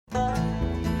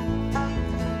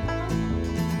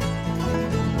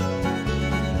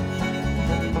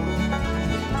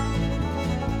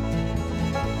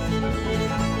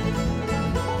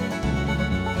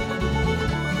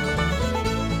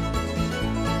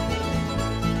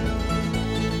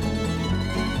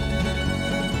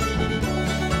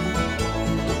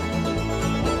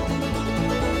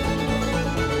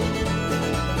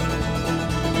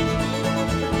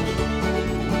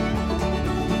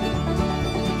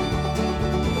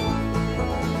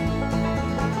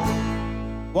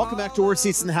Welcome back to Worst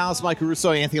Seats in the House. Mike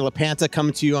Russo, Anthony LaPanta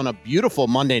coming to you on a beautiful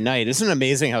Monday night. Isn't it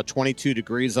amazing how 22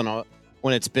 degrees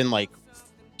when it's been like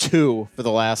 2 for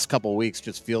the last couple of weeks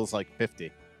just feels like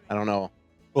 50? I don't know.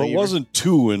 Well, it wasn't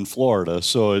 2 in Florida,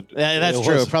 so that's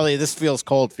true. Probably this feels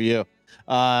cold for you.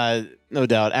 No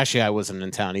doubt. Actually, I wasn't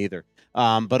in town either.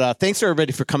 But thanks to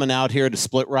everybody for coming out here to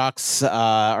Split Rocks.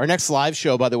 Our next live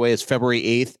show, by the way, is February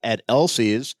 8th at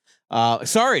Elsie's.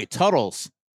 Tuttle's.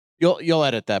 You'll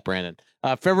edit that, Brandon.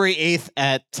 February 8th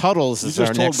at Tuttle's is our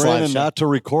next live show. You just told Brandon not to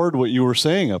record what you were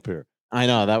saying up here. I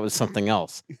know, that was something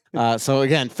else. So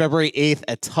again, February 8th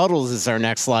at Tuttle's is our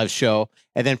next live show.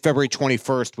 And then February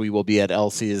 21st, we will be at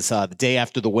Elsie's the day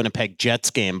after the Winnipeg Jets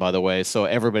game, by the way. So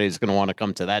everybody's going to want to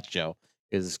come to that show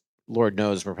because Lord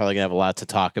knows we're probably going to have a lot to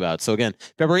talk about. So again,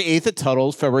 February 8th at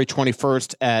Tuttle's, February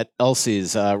 21st at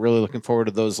Elsie's. Really looking forward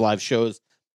to those live shows.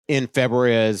 In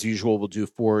February, as usual, we'll do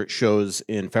 4 shows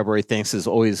in February. Thanks, as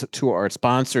always, to our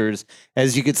sponsors.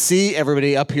 As you can see,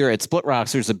 everybody up here at Split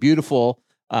Rocks, there's a beautiful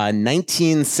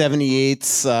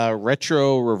 1978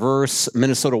 retro reverse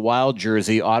Minnesota Wild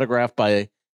jersey autographed by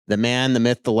the man, the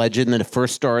myth, the legend, and the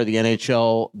first star of the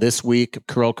NHL this week,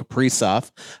 Kirill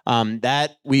Kaprizov.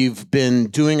 That we've been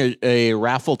doing a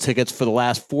raffle tickets for the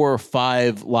last 4 or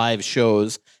 5 live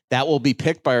shows. That will be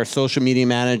picked by our social media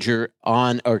manager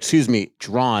drawn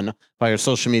by our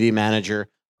social media manager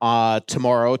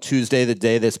tomorrow, Tuesday, the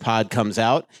day this pod comes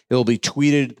out. It will be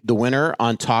tweeted the winner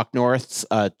on Talk North's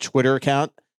Twitter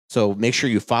account. So make sure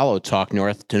you follow Talk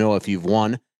North to know if you've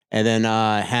won. And then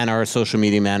Hannah, our social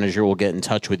media manager, will get in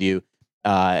touch with you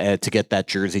to get that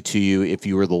jersey to you if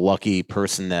you were the lucky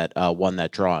person that won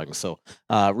that drawing. So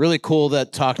really cool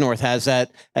that Talk North has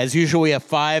that. As usual, we have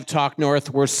 5 Talk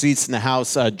North Worst Seats in the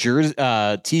House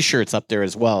T-shirts up there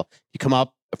as well. You come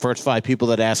up, the first 5 people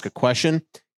that ask a question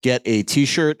get a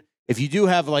T-shirt. If you do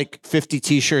have like 50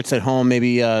 T-shirts at home,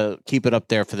 maybe keep it up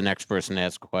there for the next person to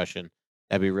ask a question.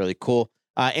 That'd be really cool.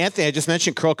 Anthony, I just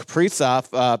mentioned Kirill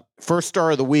Kaprizov, first star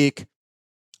of the week,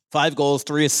 5 goals,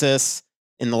 3 assists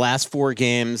in the last 4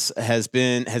 games, has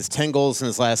 10 goals in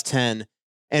his last 10.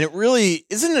 And it really,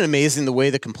 isn't it amazing the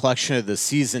way the complexion of the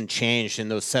season changed in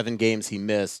those 7 games he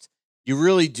missed? You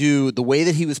really do, the way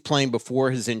that he was playing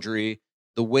before his injury,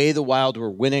 the way the Wild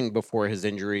were winning before his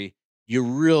injury, you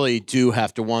really do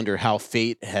have to wonder how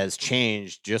fate has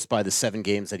changed just by the 7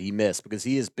 games that he missed, because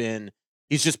he's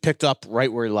just picked up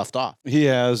right where he left off. He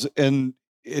has, and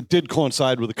it did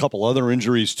coincide with a couple other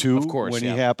injuries too, of course, when he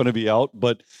happened to be out.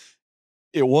 But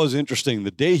it was interesting.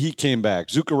 The day he came back,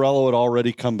 Zuccarello had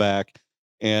already come back,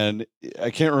 and I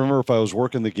can't remember if I was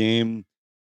working the game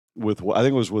I think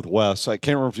it was with Wes. I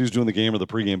can't remember if he was doing the game or the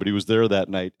pregame, but he was there that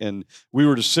night. And we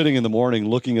were just sitting in the morning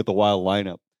looking at the Wild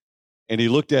lineup. And he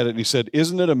looked at it and he said,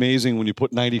 "Isn't it amazing when you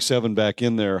put 97 back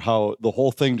in there, how the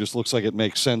whole thing just looks like it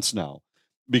makes sense now?"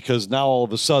 Because now all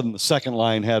of a sudden the second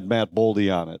line had Matt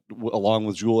Boldy on it, along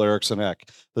with Joel Eriksson Ek.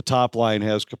 The top line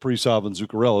has Kaprizov and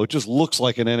Zuccarello. It just looks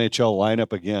like an NHL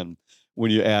lineup again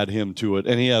when you add him to it.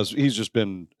 And he's just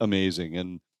been amazing.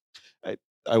 And I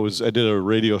did a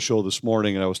radio show this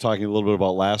morning, and I was talking a little bit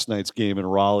about last night's game in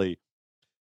Raleigh.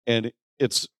 And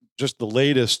it's just the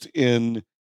latest in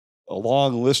a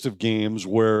long list of games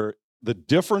where the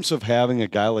difference of having a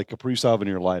guy like Kaprizov in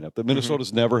your lineup that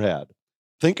Minnesota's never had.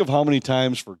 Think of how many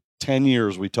times for 10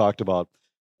 years we talked about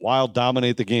Wild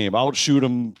dominate the game, outshoot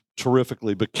them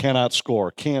terrifically, but cannot score,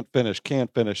 can't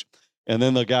finish. And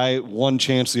then the guy, one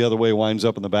chance the other way, winds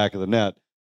up in the back of the net.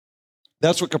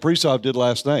 That's what Kaprizov did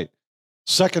last night.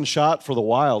 Second shot for the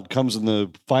Wild comes in the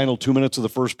final 2 minutes of the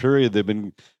first period. They've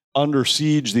been under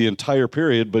siege the entire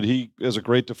period, but he has a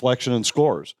great deflection and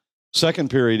scores.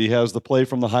 Second period, he has the play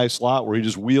from the high slot where he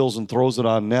just wheels and throws it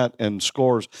on net and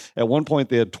scores. At one point,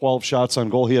 they had 12 shots on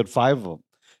goal. He had 5 of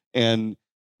them.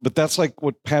 But that's like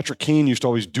what Patrick Kane used to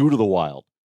always do to the Wild.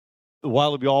 The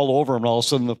Wild would be all over him, and all of a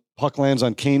sudden the puck lands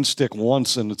on Kane's stick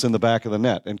once, and it's in the back of the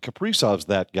net. And Kaprizov's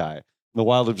that guy. And the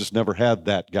Wild have just never had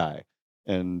that guy.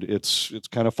 And it's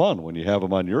kind of fun when you have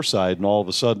him on your side, and all of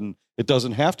a sudden it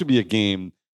doesn't have to be a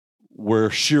game where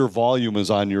sheer volume is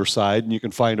on your side, and you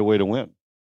can find a way to win.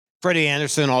 Freddie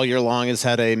Anderson all year long has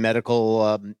had a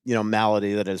medical,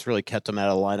 malady that has really kept him out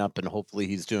of the lineup, and hopefully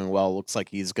he's doing well. Looks like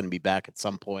he's going to be back at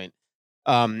some point.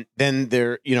 Then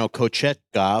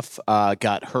Kochetkov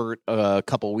got hurt a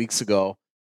couple weeks ago.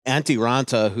 Antti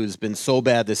Raanta, who's been so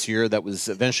bad this year that was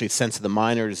eventually sent to the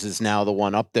minors, is now the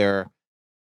one up there.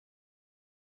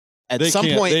 At some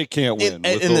point, they can't win.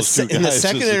 In the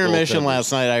second intermission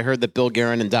last night, I heard that Bill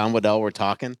Guerin and Don Waddell were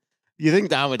talking. You think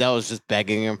Don Waddell was just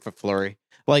begging him for Fleury?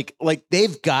 Like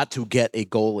they've got to get a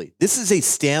goalie. This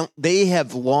is they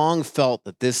have long felt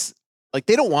that this like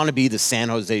they don't want to be the San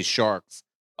Jose Sharks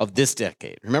of this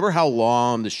decade. Remember how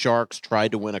long the Sharks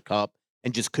tried to win a cup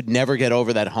and just could never get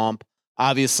over that hump?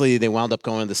 Obviously, they wound up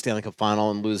going to the Stanley Cup final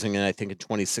and losing it, I think, in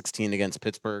 2016 against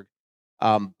Pittsburgh.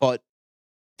 But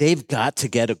they've got to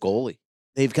get a goalie.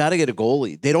 They've got to get a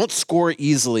goalie. They don't score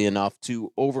easily enough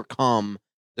to overcome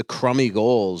the crummy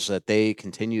goals that they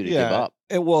continue to give up.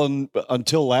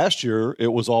 Until last year, it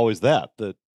was always that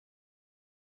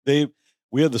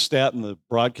we had the stat in the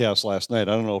broadcast last night.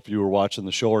 I don't know if you were watching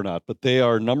the show or not, but they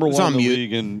are number one in the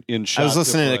league in shot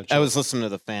differential. I was listening to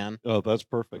the fan. Oh, that's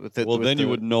perfect. You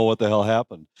wouldn't know what the hell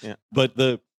happened. Yeah. But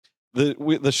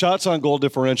the shots on goal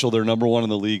differential, they're number one in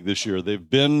the league this year. They've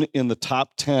been in the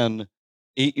top 10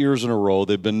 8 years in a row.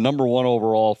 They've been number one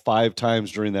overall 5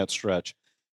 times during that stretch.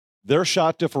 Their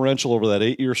shot differential over that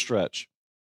 8-year stretch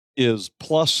is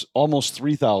plus almost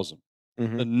 3,000.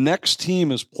 Mm-hmm. The next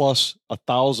team is plus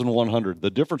 1,100. The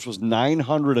difference was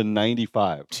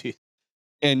 995. Jeez.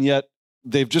 And yet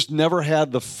they've just never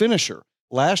had the finisher.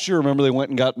 Last year, remember, they went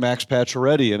and got Max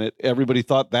Pacioretty, and everybody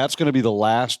thought that's going to be the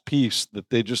last piece that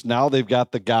they've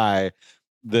got the guy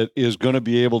that is going to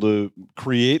be able to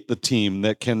create the team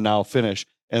that can now finish.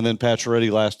 And then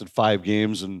Pacioretty lasted 5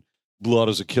 games and blew out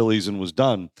his Achilles and was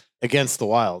done. Against the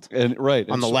Wild. And right.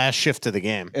 On the last shift of the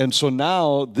game. And so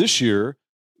now this year,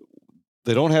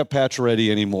 they don't have Pacioretty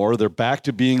anymore. They're back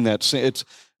to being that same. It's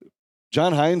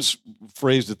John Hines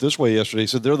phrased it this way yesterday. He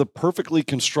said they're the perfectly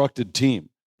constructed team.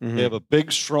 Mm-hmm. They have a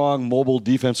big, strong, mobile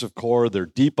defensive core. They're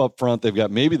deep up front. They've got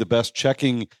maybe the best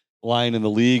checking line in the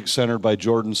league, centered by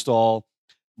Jordan Staal,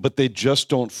 but they just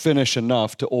don't finish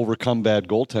enough to overcome bad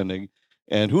goaltending.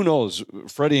 And who knows?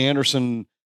 Freddie Anderson,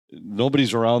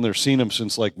 nobody's around there seen him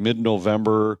since like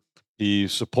mid-November. He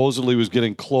supposedly was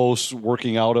getting close,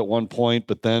 working out at one point,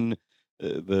 but then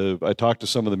I talked to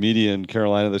some of the media in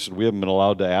Carolina. They said we haven't been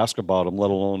allowed to ask about him, let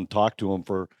alone talk to him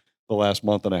for the last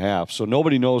month and a half. So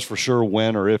nobody knows for sure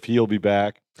when or if he'll be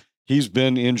back. He's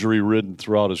been injury-ridden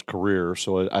throughout his career,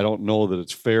 so I don't know that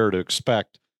it's fair to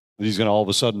expect that he's going to all of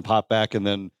a sudden pop back and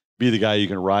then be the guy you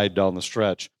can ride down the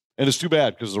stretch. And it's too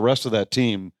bad because the rest of that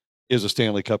team is a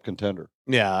Stanley Cup contender.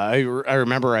 Yeah, I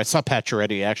remember I saw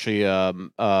Pacioretty actually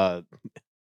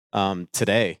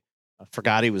today. I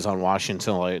forgot he was on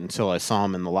Washington until I saw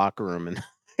him in the locker room and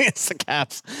it's the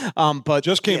Caps. But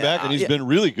just came back and he's been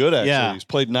really good. Actually, yeah. He's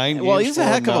played 9 games. Well, he's a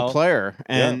heck of a player,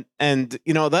 and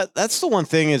you know that's the one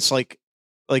thing. It's like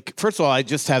first of all, I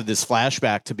just have this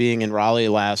flashback to being in Raleigh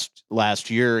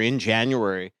last year in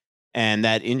January, and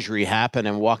that injury happened,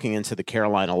 and walking into the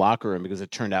Carolina locker room because it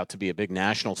turned out to be a big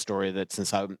national story. That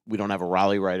since we don't have a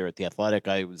Raleigh writer at the Athletic,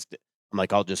 I'm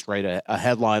like I'll just write a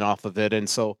headline off of it, and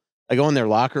so. I go in their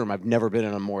locker room. I've never been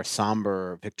in a more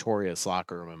somber, victorious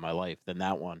locker room in my life than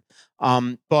that one.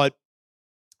 But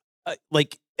and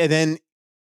then,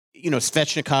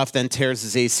 Svechnikov then tears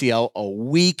his ACL a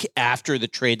week after the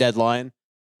trade deadline.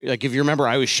 Like, if you remember,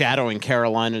 I was shadowing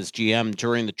Carolina's GM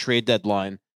during the trade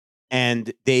deadline,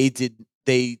 and they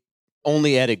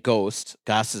only added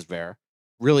Gostisbehere.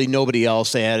 Really, nobody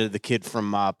else. They added the kid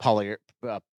from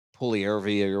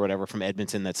Puljujarvi or whatever from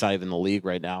Edmonton that's not even in the league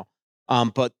right now.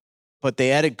 But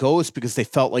they added Ghost because they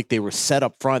felt like they were set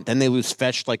up front. Then they lose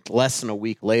Fetch like less than a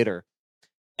week later.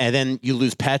 And then you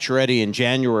lose Pacioretty in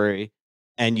January.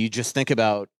 And you just think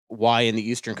about why in the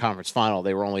Eastern Conference Final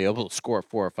they were only able to score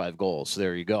 4 or 5 goals. So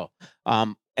there you go.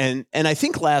 And I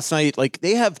think last night, like,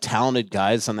 they have talented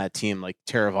guys on that team like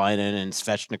Teravainen and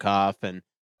Svechnikov and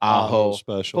Aho.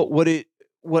 Special. But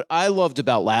what I loved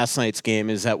about last night's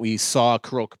game is that we saw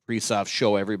Kirill Kaprizov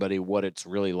show everybody what it's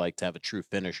really like to have a true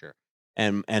finisher.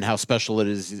 And how special it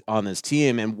is on this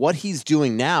team. And what he's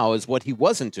doing now is what he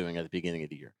wasn't doing at the beginning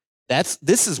of the year.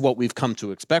 This is what we've come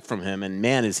to expect from him. And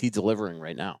man, is he delivering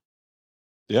right now.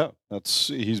 Yeah,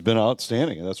 he's been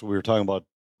outstanding. And that's what we were talking about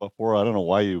before. I don't know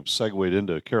why you segued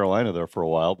into Carolina there for a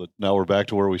while, but now we're back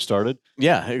to where we started.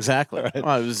 Yeah, exactly. Right.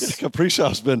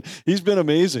 Kaprizov's he's been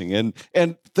amazing.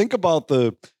 And think about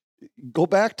go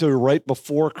back to right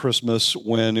before Christmas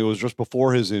when it was just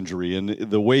before his injury and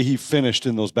the way he finished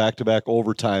in those back-to-back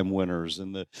overtime winners.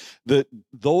 And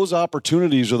those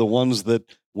opportunities are the ones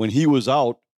that when he was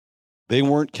out, they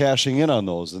weren't cashing in on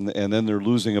those. And then they're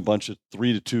losing a bunch of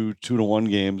 3-2, 2-1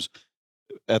 games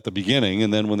at the beginning.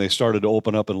 And then when they started to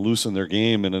open up and loosen their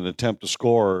game in an attempt to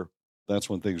score, that's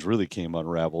when things really came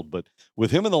unraveled. But with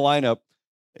him in the lineup,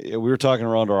 we were talking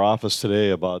around our office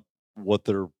today about what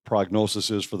their prognosis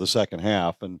is for the second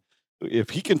half. And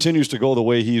if he continues to go the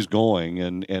way he's going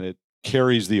and it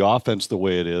carries the offense the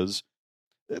way it is,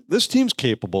 this team's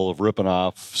capable of ripping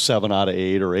off 7 out of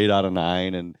 8 or 8 out of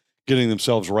 9 and getting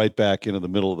themselves right back into the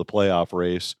middle of the playoff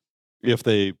race if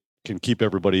they can keep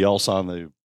everybody else on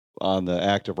the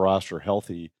active roster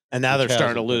healthy. And now they're which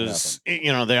starting to hasn't been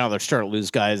lose. They're starting to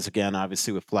lose guys again.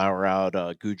 Obviously, with Flower out,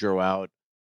 Goudreau out.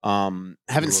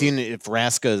 Haven't seen if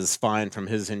Raska is fine from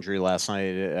his injury last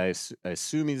night. I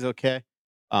assume he's okay.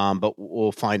 But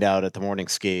we'll find out at the morning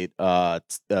skate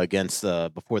against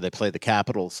before they play the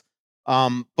Capitals.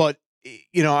 But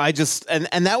I just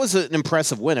and that was an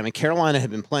impressive win. I mean, Carolina had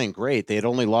been playing great. They had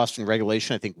only lost in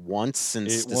regulation, I think, once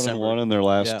since December. 8-1 in their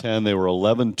last 10. They were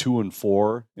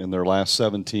 11-2-4 in their last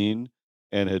 17,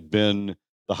 and had been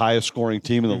the highest scoring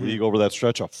team in the league over that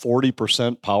stretch. A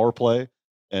 40% power play,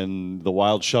 and the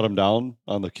Wild shut them down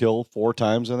on the kill 4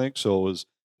 times, I think. So it was.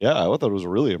 Yeah, I thought it was a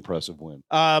really impressive win.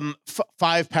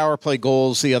 5 power play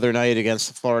goals the other night against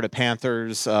the Florida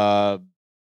Panthers.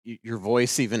 Your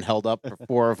voice even held up for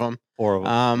 4 of them. 4 of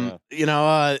them.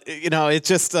 It's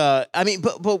just. I mean,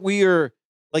 but we are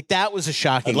like that was a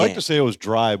shocking. I'd like to say it was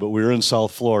dry, but we were in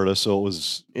South Florida, so it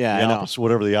was the opposite,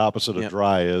 whatever the opposite of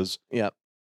dry is. Yep.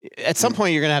 At some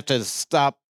point, you're gonna have to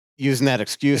stop using that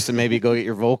excuse and maybe go get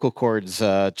your vocal cords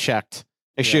checked.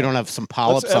 Make sure you don't have some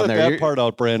polyps on there. That part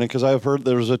out, Brandon, because I've heard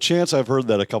there's a chance I've heard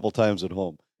that a couple times at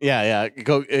home. Yeah.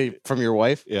 Go from your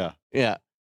wife. Yeah.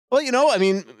 Well, I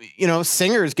mean,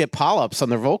 singers get polyps on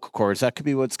their vocal cords. That could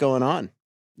be what's going on.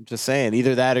 I'm just saying,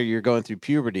 either that or you're going through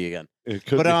puberty again. It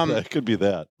could. It could be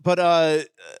that. But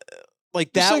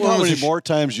like that. How many more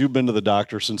times you've been to the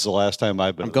doctor since the last time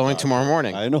I've been? I'm going tomorrow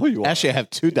morning. I know you are. Actually, I have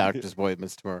 2 doctor's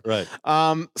appointments tomorrow. Right.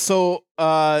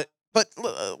 But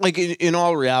like in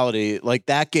all reality, like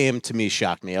that game to me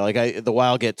shocked me. Like the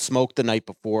Wild get smoked the night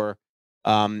before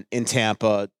in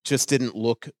Tampa, just didn't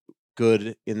look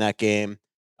good in that game.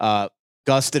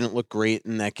 Gus didn't look great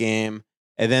in that game.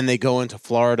 And then they go into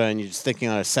Florida, and you're just thinking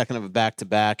on a second of a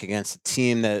back-to-back against a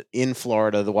team that in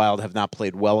Florida the Wild have not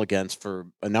played well against for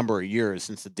a number of years,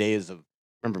 since the days of,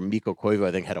 remember Mikko Koivu,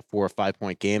 I think, had a 4 or 5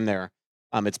 point game there.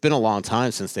 It's been a long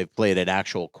time since they've played an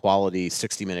actual quality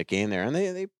 60-minute game there, and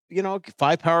they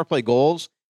 5 power play goals.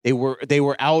 They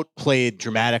were outplayed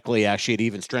dramatically, actually, at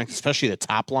even strength, especially the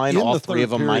top line. All 3 of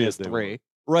them -3.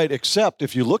 Right, except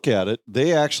if you look at it,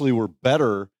 they actually were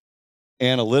better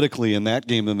analytically in that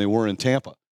game than they were in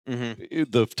Tampa.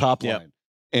 The top line,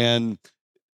 and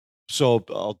so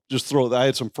I'll just throw. I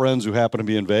had some friends who happened to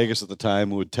be in Vegas at the time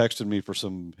who had texted me for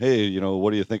some. Hey,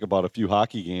 what do you think about a few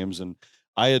hockey games? And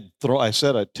I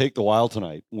said I'd take the Wild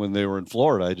tonight when they were in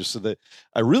Florida. I just said that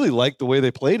I really liked the way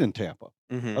they played in Tampa.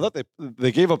 I thought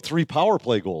they gave up 3 power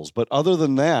play goals, but other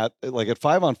than that, like at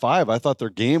 5-on-5, I thought their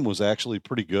game was actually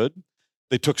pretty good.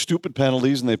 They took stupid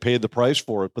penalties and they paid the price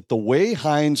for it. But the way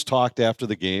Hines talked after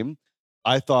the game,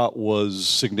 I thought was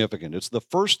significant. It's the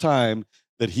first time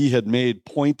that he had made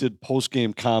pointed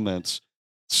post-game comments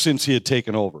since he had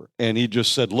taken over. And he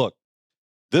just said, look,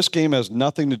 this game has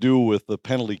nothing to do with the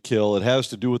penalty kill. It has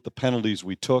to do with the penalties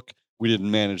we took. We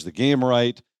didn't manage the game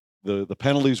right. The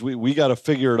penalties, we got to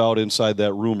figure it out inside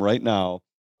that room right now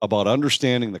about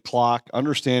understanding the clock,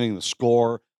 understanding the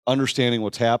score, understanding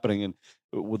what's happening. And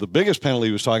the biggest penalty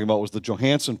he was talking about was the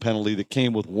Johansson penalty that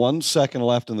came with 1 second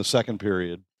left in the second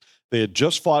period. They had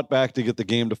just fought back to get the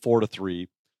game to 4-3.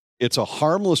 It's a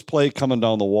harmless play coming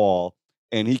down the wall,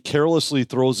 and he carelessly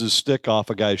throws his stick off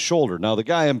a guy's shoulder. Now, the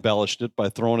guy embellished it by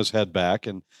throwing his head back,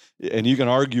 and you can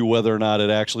argue whether or not it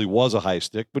actually was a high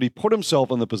stick, but he put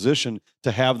himself in the position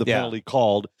to have the penalty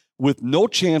called with no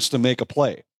chance to make a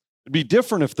play. It'd be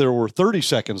different if there were 30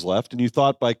 seconds left, and you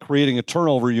thought by creating a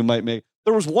turnover you might make.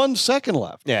 There was 1 second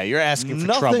left. Yeah, you're asking for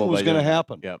trouble. Nothing was going to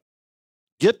happen. Yep.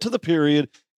 Get to the period,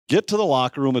 get to the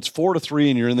locker room. It's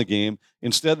 4-3, and you're in the game.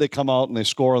 Instead, they come out and they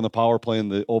score on the power play in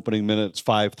the opening minute. It's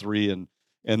 5-3, and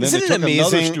then they took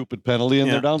another stupid penalty, and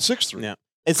they're down 6-3. Yeah.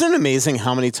 Isn't it amazing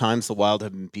how many times the Wild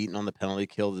have been beaten on the penalty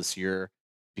kill this year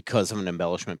because of an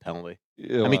embellishment penalty?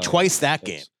 I mean, twice that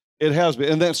game. It has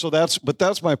been, and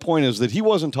that's my point, is that he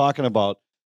wasn't talking about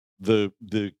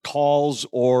the calls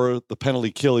or the penalty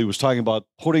kill. He was talking about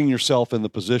putting yourself in the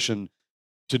position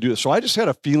to do it. So I just had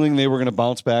a feeling they were going to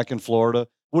bounce back in Florida.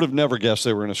 Would have never guessed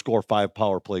they were going to score 5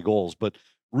 power play goals, but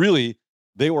really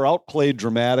they were outplayed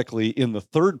dramatically in the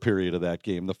third period of that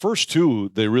game. The first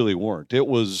 2, they really weren't.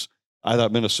 I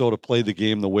thought Minnesota played the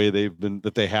game the way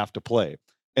that they have to play.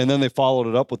 And then they followed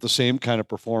it up with the same kind of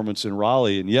performance in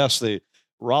Raleigh. And yes, the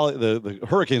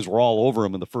Hurricanes were all over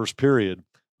them in the first period.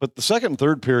 But the second and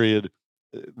third period,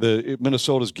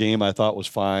 Minnesota's game I thought was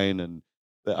fine, and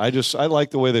I like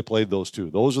the way they played those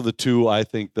 2. Those are the 2 I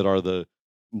think that are the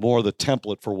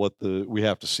template for what we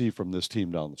have to see from this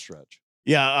team down the stretch.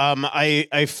 Yeah,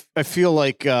 I feel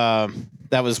like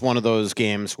that was one of those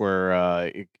games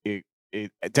where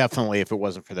definitely, if it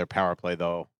wasn't for their power play,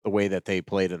 though, the way that they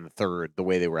played in the third, the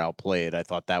way they were outplayed, I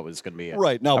thought that was going to be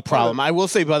right now a problem. I will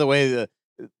say, by the way,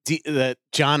 that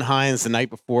John Hines the night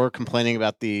before complaining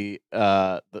about the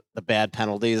bad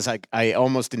penalties, I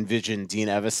almost envisioned Dean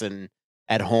Evison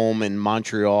at home in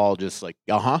Montreal, just like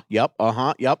yep,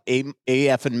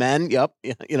 AF and men, yep,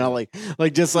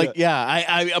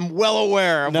 I'm well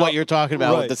aware of what you're talking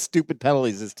about with the stupid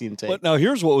penalties this team takes. But now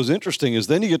here's what was interesting is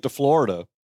then you get to Florida.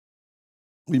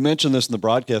 We mentioned this in the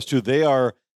broadcast too.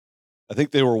 I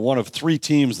think they were one of 3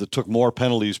 teams that took more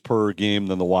penalties per game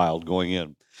than the Wild going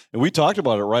in. And we talked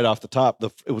about it right off the top.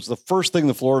 It was the first thing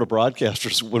the Florida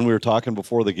broadcasters, when we were talking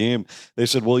before the game, they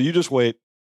said, well, you just wait.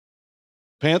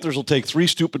 Panthers will take 3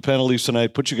 stupid penalties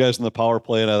tonight, put you guys in the power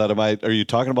play. And I thought, are you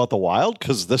talking about the Wild?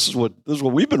 Because this is what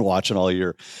we've been watching all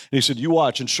year. And he said, you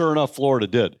watch. And sure enough, Florida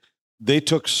did. They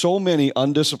took so many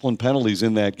undisciplined penalties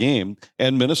in that game,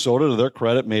 and Minnesota, to their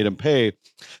credit, made them pay.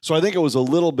 So I think it was a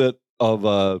little bit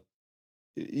of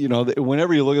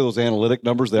whenever you look at those analytic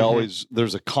numbers,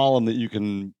 there's a column that you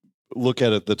can look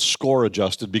at it that's score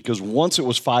adjusted, because once it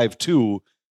was 5-2,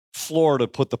 Florida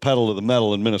put the pedal to the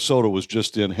metal and Minnesota was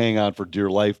just in hang on for dear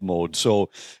life mode. So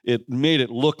it made it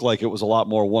look like it was a lot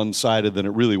more one-sided than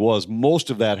it really was. Most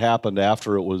of that happened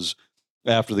after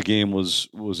the game was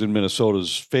in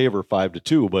Minnesota's favor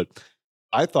 5-2. But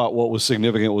I thought what was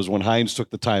significant was when Hines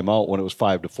took the timeout when it was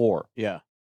 5-4. Yeah.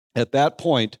 At that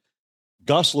point,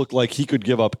 Gus looked like he could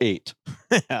give up 8.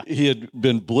 He had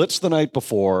been blitzed the night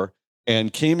before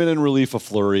and came in relief of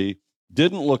Fleury,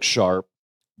 didn't look sharp,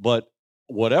 but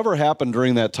whatever happened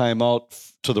during that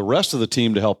timeout to the rest of the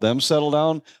team to help them settle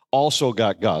down also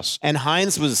got Gus. And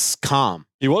Hines was calm.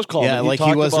 He was calm. Yeah, he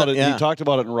talked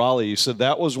about it in Raleigh. He said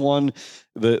that was one,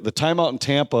 the timeout in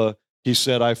Tampa, he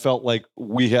said, I felt like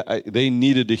they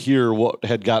needed to hear what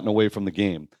had gotten away from the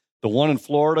game. The one in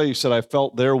Florida, he said, I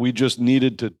felt there we just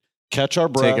needed to catch our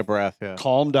breath, take a breath,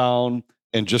 calm down,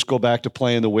 and just go back to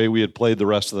playing the way we had played the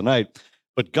rest of the night.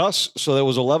 But Gus, so there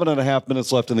was 11 and a half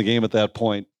minutes left in the game at that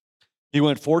point. He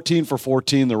went 14 for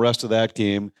 14 the rest of that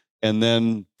game, and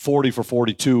then 40 for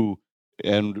 42.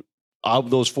 And of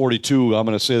those 42, I'm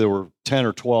going to say there were 10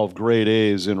 or 12 grade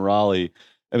A's in Raleigh.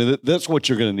 I mean, that's what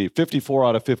you're going to need. 54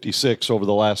 out of 56 over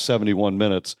the last 71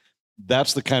 minutes.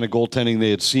 That's the kind of goaltending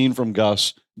they had seen from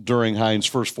Gus during Hines'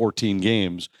 first 14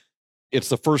 games. It's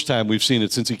the first time we've seen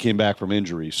it since he came back from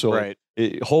injury. So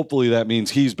hopefully that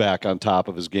means he's back on top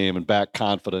of his game and back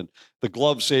confident. The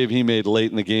glove save he made late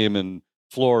in the game in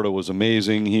Florida was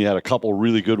amazing. He had a couple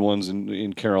really good ones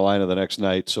in Carolina the next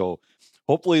night. So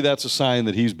hopefully that's a sign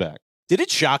that he's back. Did it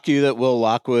shock you that Will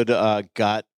Lockwood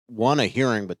got a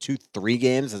hearing, but 3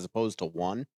 games as opposed to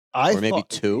 1? Or maybe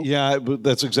 2? Yeah, but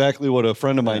that's exactly what a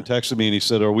friend of mine texted me, and he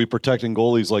said, are we protecting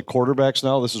goalies like quarterbacks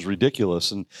now? This is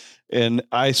ridiculous. And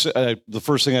I said, the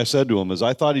first thing I said to him is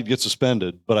I thought he'd get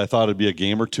suspended, but I thought it'd be a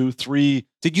game or 2, 3.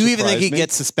 Did you even think he'd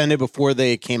get suspended before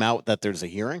they came out that there's a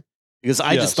hearing? Because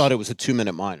I just thought it was a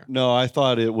 2-minute minor. No, I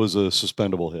thought it was a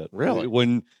suspendable hit. Really?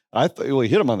 When he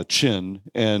hit him on the chin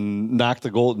and knocked the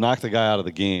guy out of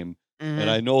the game. Mm-hmm. And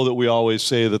I know that we always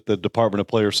say that the Department of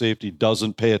Player Safety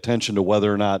doesn't pay attention to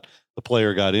whether or not the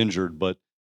player got injured, but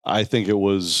I think it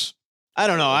was. I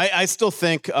don't know. I still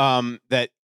think that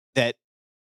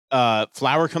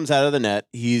Flower comes out of the net.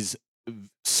 He's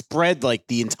spread like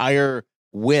the entire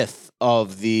width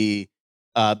of the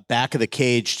back of the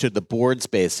cage to the boards,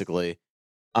 basically.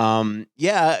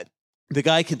 The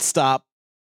guy could stop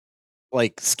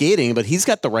like skating, but he's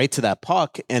got the right to that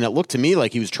puck, and it looked to me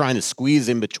like he was trying to squeeze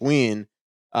in between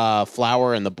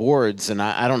Flower and the boards, and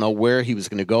I don't know where he was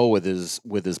going to go with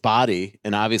his body,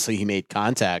 and obviously he made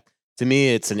contact. To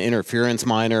me, it's an interference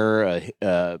minor,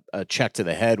 a check to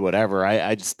the head, whatever.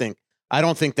 I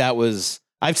don't think that was.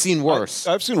 I've seen worse.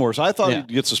 I've seen worse. I thought he'd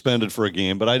get suspended for a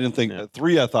game, but I didn't think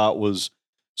 3. I thought was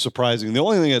surprising. The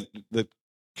only thing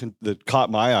that caught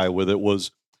my eye with it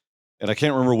was, and I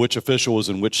can't remember which official was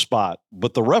in which spot,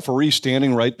 but the referee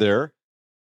standing right there,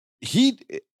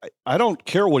 I don't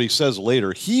care what he says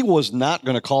later. He was not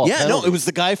going to call it. No, it was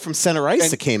the guy from center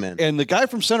ice that came in. And the guy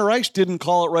from center ice didn't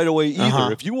call it right away either. Uh-huh.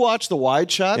 If you watch the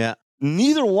wide shot,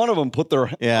 neither one of them put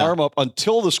their arm up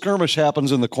until the skirmish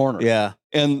happens in the corner. Yeah.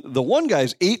 And the one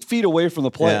guy's 8 feet away from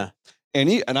the play. Yeah.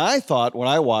 And I thought when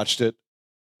I watched it,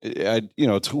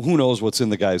 who knows what's in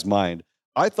the guy's mind.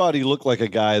 I thought he looked like a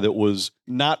guy that was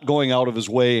not going out of his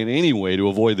way in any way to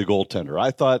avoid the goaltender.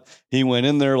 I thought he went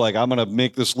in there like, I'm going to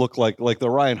make this look like the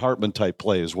Ryan Hartman type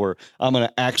plays where I'm going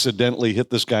to accidentally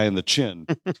hit this guy in the chin.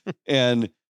 And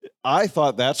I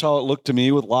thought that's how it looked to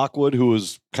me with Lockwood, who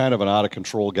was kind of an out of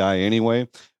control guy anyway.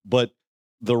 But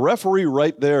the referee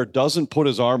right there doesn't put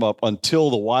his arm up until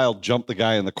the Wild jump the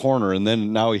guy in the corner, and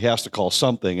then now he has to call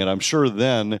something. And I'm sure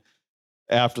then,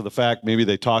 after the fact, maybe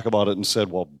they talk about it and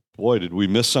said, well, boy, did we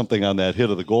miss something on that hit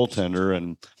of the goaltender?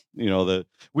 And,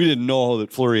 we didn't know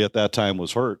that Fleury at that time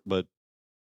was hurt, but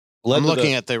I'm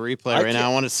looking at the replay right now.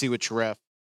 I want to see which ref.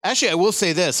 Actually, I will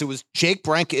say this. It was Jake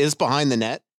Brink is behind the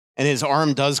net, and his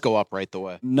arm does go up right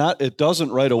away. It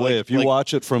doesn't right away. If you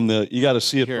watch it from you got to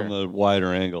see it from the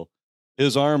wider angle.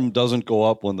 His arm doesn't go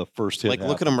up when the first hit happens.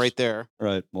 Look at him right there.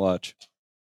 Right, watch.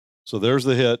 So there's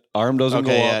the hit. Arm doesn't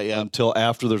go up until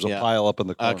after there's a pile up in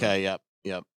the corner. Okay, yep.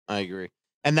 I agree.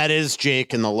 And that is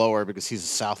Jake in the lower because he's a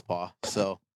southpaw.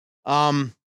 So,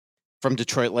 from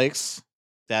Detroit Lakes,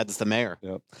 Dad's the mayor.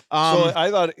 Yep. So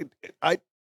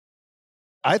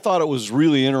I thought it was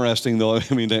really interesting, though.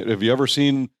 I mean, have you ever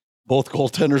seen both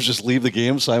goaltenders just leave the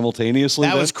game simultaneously?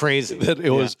 That was crazy.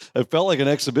 It felt like an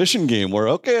exhibition game where,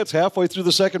 okay, it's halfway through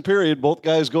the second period. Both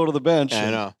guys go to the bench. I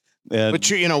know. But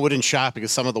wouldn't shock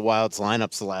because some of the Wild's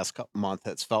lineups the last month,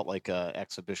 it's felt like an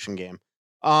exhibition game.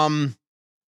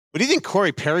 What do you think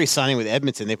Corey Perry signing with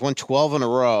Edmonton? They've won 12 in a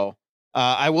row.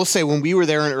 I will say when we were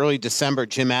there in early December,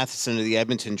 Jim Matheson of the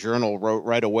Edmonton Journal wrote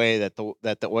right away that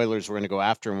the Oilers were going to go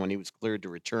after him when he was cleared to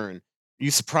return. Are you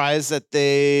surprised that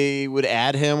they would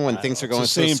add him when things are going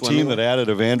so swimmingly? The same team that added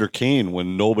Evander Kane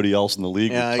when nobody else in the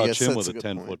league would touch him with a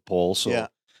 10-foot pole. So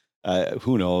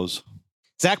who knows?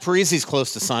 Zach Parise's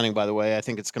close to signing, by the way. I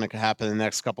think it's going to happen in the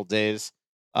next couple of days.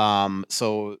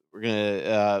 So we're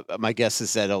gonna. My guess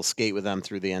is that he'll skate with them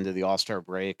through the end of the All-Star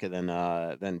break, and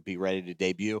then be ready to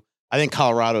debut. I think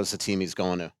Colorado's the team he's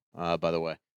going to. By the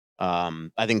way,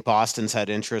 I think Boston's had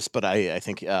interest, but I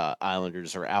think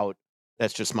Islanders are out.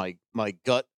 That's just my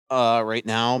gut right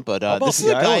now. But this is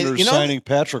the Islanders guy, signing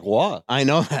Patrick Waugh. I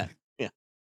know that. Yeah,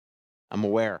 I'm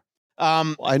aware.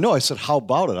 I know. I said, how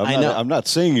about it? I'm not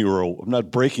saying I'm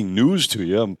not breaking news to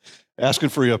you. I'm asking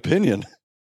for your opinion.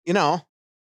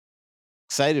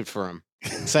 Excited for him.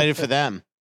 Excited for them.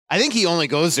 I think he only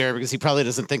goes there because he probably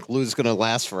doesn't think Lou's going to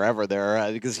last forever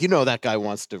there because that guy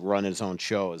wants to run his own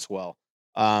show as well.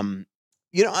 Back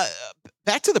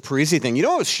to the Parise thing.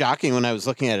 What was shocking when I was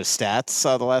looking at his stats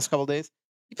the last couple of days?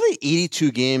 He played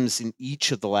 82 games in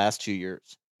each of the last 2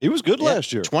 years. He was good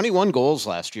last year. 21 goals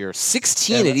last year,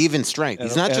 16 at even strength.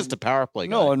 He's not just a power play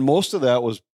guy. No, and most of that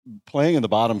was playing in the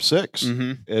bottom six.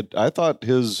 Mm-hmm. I thought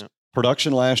his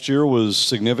production last year was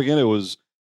significant.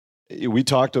 We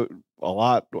talked a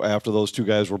lot after those two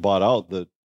guys were bought out that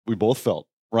we both felt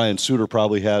Ryan Suter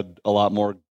probably had a lot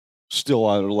more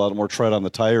tread on the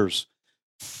tires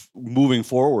moving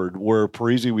forward, where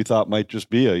Parise we thought might just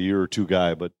be a year or two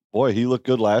guy. But boy, he looked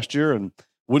good last year, and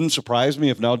wouldn't surprise me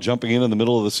if now jumping in the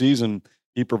middle of the season,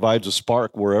 he provides a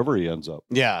spark wherever he ends up.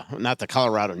 Yeah, not that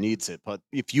Colorado needs it, but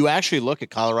if you actually look at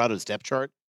Colorado's depth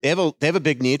chart, they have a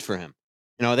big need for him.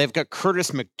 They've got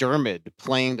Curtis McDermott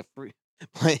playing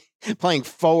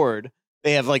forward.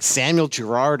 They have like Samuel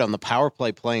Girard on the power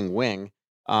play playing wing.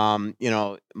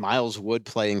 Miles Wood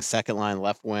playing second line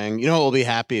left wing. We'll be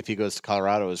happy if he goes to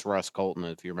Colorado is Ross Colton.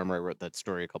 If you remember, I wrote that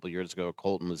story a couple of years ago.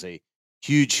 Colton was a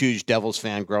huge Devils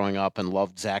fan growing up and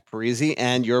loved Zach Parise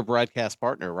and your broadcast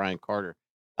partner, Ryan Carter.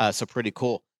 So pretty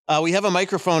cool. We have a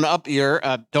microphone up here.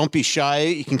 Don't be shy.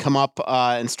 You can come up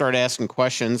and start asking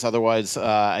questions. Otherwise,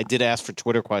 I did ask for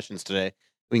Twitter questions today.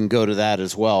 We can go to that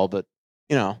as well. But,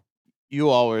 you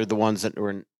all were the ones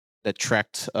that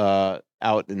trekked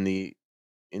out in the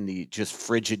just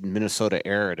frigid Minnesota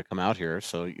air to come out here.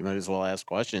 So you might as well ask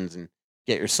questions and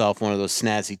get yourself one of those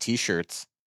snazzy T-shirts.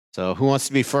 So who wants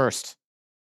to be first?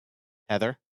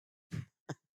 Heather?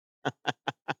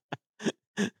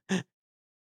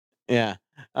 Yeah.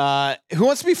 Who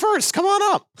wants to be first? Come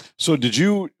on up. So did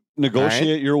you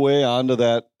negotiate your way onto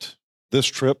this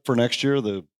trip for next year,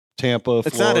 the Tampa,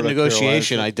 It's Florida, not a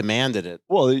negotiation. Carolina? I demanded it.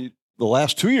 Well, the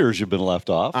last 2 years you've been left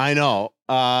off. I know.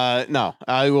 No,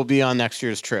 I will be on next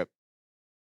year's trip.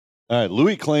 All right.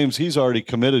 Louis claims he's already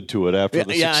committed to it after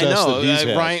the success I know. that he's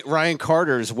had. Ryan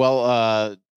Carter's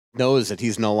knows that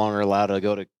he's no longer allowed to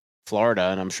go to Florida,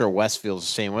 and I'm sure Wes feels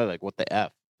the same way. Like, what the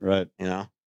F? Right. Just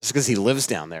because he lives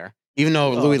down there. Even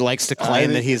though Louis likes to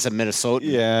claim that he's a Minnesotan.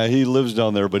 Yeah, he lives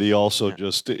down there, but he also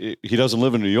he doesn't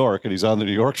live in New York, and he's on the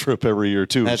New York trip every year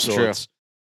too. That's true.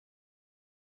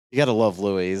 You got to love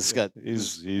Louis. He's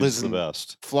the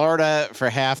best. Florida for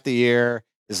half the year.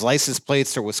 His license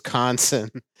plates are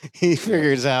Wisconsin. He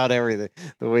figures out everything,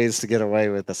 the ways to get away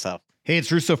with the stuff. Hey,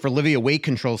 it's Russo for Livia Weight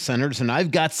Control Centers, and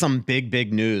I've got some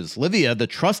big news. Livia, the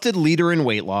trusted leader in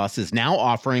weight loss, is now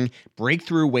offering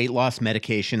breakthrough weight loss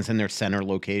medications in their center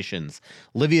locations.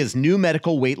 Livia's new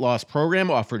medical weight loss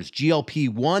program offers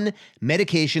GLP-1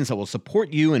 medications that will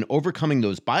support you in overcoming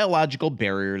those biological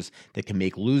barriers that can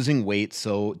make losing weight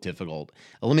so difficult.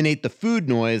 Eliminate the food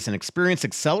noise and experience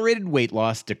accelerated weight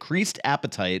loss, decreased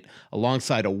appetite,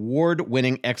 alongside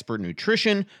award-winning expert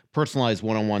nutrition, personalized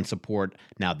one-on-one support.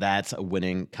 Now that's a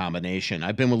winning combination.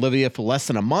 I've been with Livia for less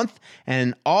than a month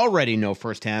and already know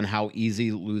firsthand how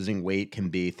easy losing weight can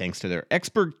be thanks to their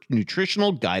expert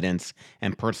nutritional guidance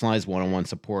and personalized one-on-one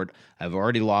support. I've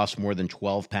already lost more than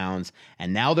 12 pounds,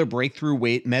 and now their breakthrough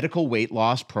medical weight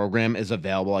loss program is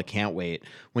available. I can't wait.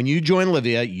 When you join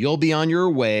Livia, you'll be on your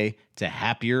way to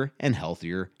happier and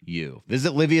healthier you.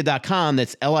 Visit Livia.com,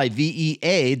 that's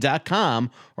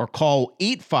Livea.com, or call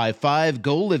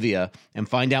 855-GO-LIVIA and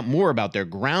find out more about their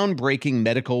groundbreaking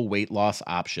medical weight loss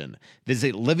option.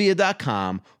 Visit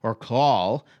Livia.com or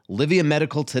call Livia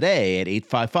Medical today at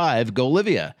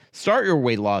 855-GO-LIVIA. Start your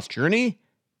weight loss journey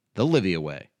the Livia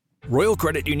way. Royal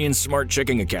Credit Union's Smart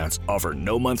Checking accounts offer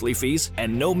no monthly fees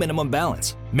and no minimum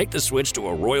balance. Make the switch to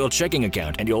a Royal Checking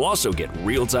account and you'll also get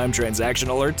real-time transaction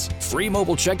alerts, free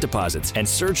mobile check deposits, and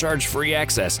surcharge-free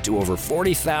access to over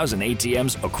 40,000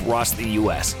 ATMs across the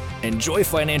U.S. Enjoy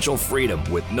financial freedom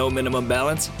with no minimum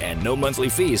balance and no monthly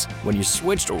fees when you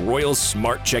switch to Royal's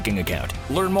Smart Checking account.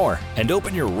 Learn more and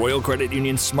open your Royal Credit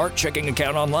Union Smart Checking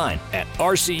account online at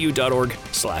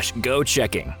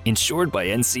rcu.org/go-checking. Insured by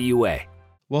NCUA.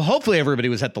 Well, hopefully everybody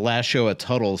was at the last show at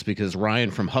Tuttle's, because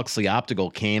Ryan from Huxley Optical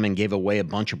came and gave away a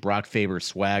bunch of Brock Faber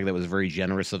swag that was very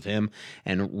generous of him.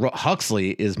 And Huxley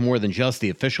is more than just the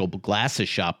official glasses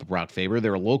shop of Brock Faber.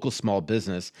 They're a local small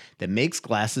business that makes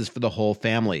glasses for the whole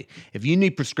family. If you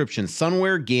need prescription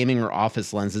sunwear, gaming, or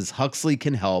office lenses, Huxley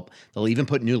can help. They'll even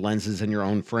put new lenses in your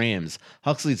own frames.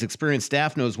 Huxley's experienced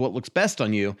staff knows what looks best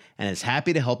on you and is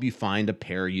happy to help you find a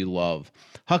pair you love.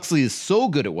 Huxley is so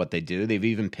good at what they do, they've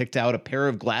even picked out a pair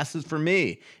of glasses for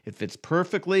me. It fits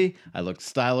perfectly, I looked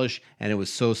stylish, and it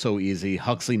was so easy.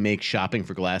 Huxley makes shopping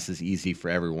for glasses easy for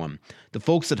everyone. The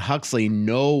folks at Huxley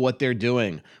know what they're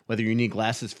doing, whether you need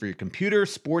glasses for your computer,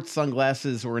 sports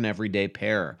sunglasses, or an everyday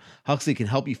pair. Huxley can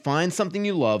help you find something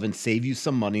you love and save you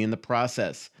some money in the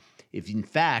process. If in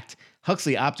fact,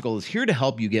 Huxley Optical is here to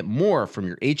help you get more from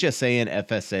your HSA and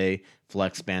FSA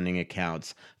flex banding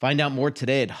accounts. Find out more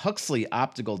today at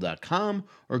huxleyoptical.com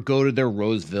or go to their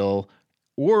Roseville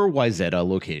or Wayzata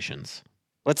locations.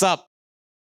 What's up?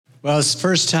 Well, it's the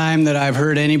first time that I've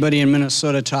heard anybody in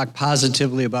Minnesota talk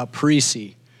positively about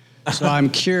Parise. So I'm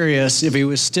curious, if he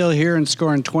was still here and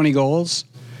scoring 20 goals,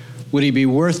 would he be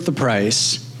worth the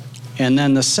price? And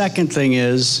then the second thing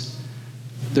is,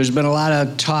 there's been a lot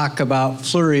of talk about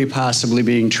Fleury possibly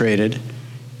being traded.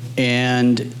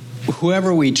 And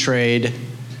whoever we trade,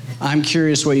 I'm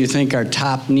curious what you think our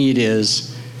top need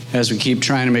is as we keep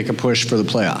trying to make a push for the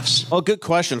playoffs. Oh, good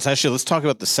questions. Actually, let's talk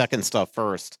about the second stuff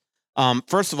first.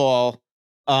 First of all,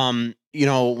 when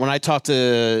I talked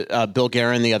to Bill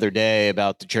Guerin the other day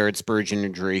about the Jared Spurgeon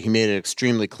injury, he made it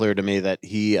extremely clear to me that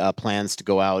he plans to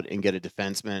go out and get a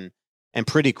defenseman, and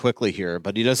pretty quickly here,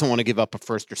 but he doesn't want to give up a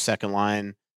first or second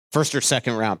round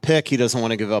pick. He doesn't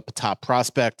want to give up a top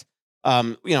prospect.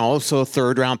 So a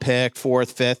third round pick,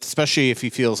 fourth, fifth, especially if he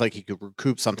feels like he could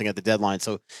recoup something at the deadline.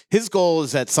 So his goal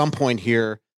is at some point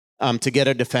here to get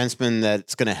a defenseman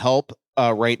that's going to help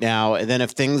right now. And then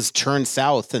if things turn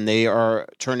south and they are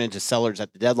turned into sellers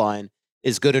at the deadline,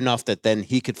 is good enough that then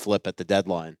he could flip at the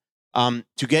deadline. To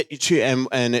get you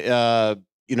to,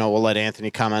 we'll let Anthony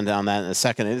comment on that in a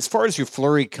second. And as far as your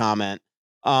Fleury comment,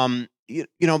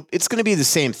 it's going to be the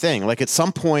same thing. Like at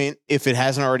some point, if it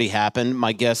hasn't already happened,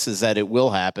 my guess is that it will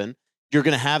happen. You're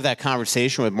going to have that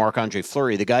conversation with Marc-Andre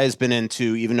Fleury. The guy has been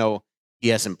into, even though he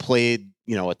hasn't played,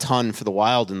 a ton for the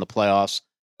Wild in the playoffs,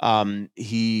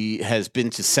 he has been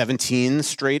to 17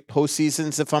 straight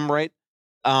postseasons, if I'm right.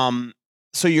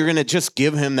 So you're going to just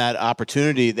give him that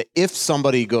opportunity that if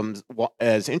somebody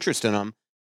has interest in him,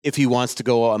 if he wants to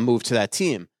go and move to that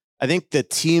team. I think the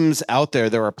teams out there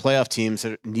are playoff teams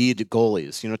that need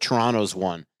goalies. Toronto's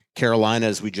one. Carolina,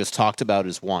 as we just talked about,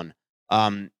 is one.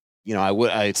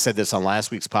 I said this on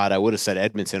last week's pod. I would have said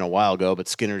Edmonton a while ago, but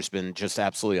Skinner's been just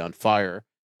absolutely on fire.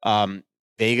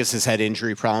 Vegas has had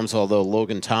injury problems, although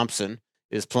Logan Thompson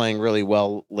is playing really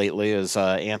well lately, as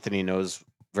Anthony knows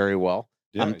very well.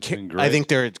 Yeah, I think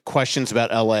there are questions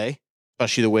about LA,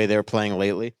 especially the way they're playing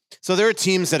lately. So there are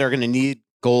teams that are going to need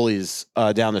goalies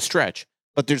down the stretch.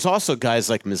 But there's also guys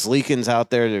like Merzlikins out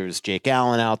there. There's Jake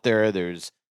Allen out there.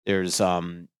 There's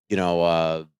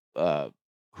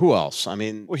Who else? I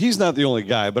mean, Well, he's not the only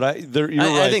guy, but you're right.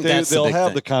 I think They'll big have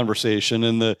thing. the conversation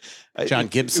and John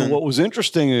Gibson. What was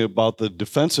interesting about the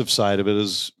defensive side of it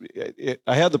is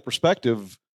I had the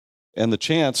perspective and the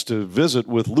chance to visit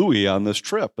with Louis on this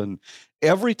trip, and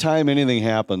every time anything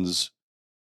happens,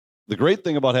 the great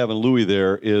thing about having Louis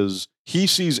there is he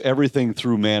sees everything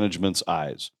through management's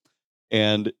eyes.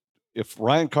 And if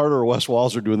Ryan Carter or Wes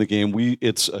Walls are doing the game,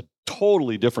 it's a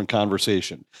totally different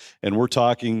conversation. And we're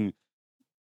talking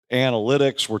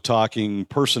analytics, we're talking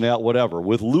personnel, whatever.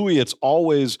 With Louis, it's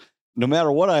always, no matter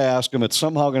what I ask him, it's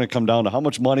somehow going to come down to how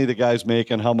much money the guy's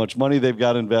making, how much money they've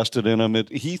got invested in him.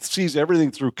 He sees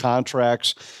everything through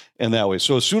contracts and that way.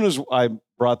 So as soon as I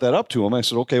brought that up to him, I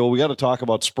said, okay, well, we got to talk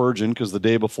about Spurgeon, because the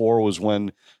day before was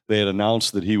when they had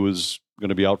announced that he was going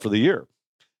to be out for the year.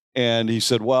 And he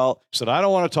said, I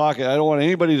don't want to talk. I don't want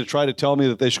anybody to try to tell me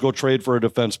that they should go trade for a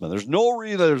defenseman.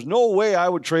 There's no way I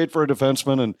would trade for a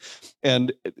defenseman.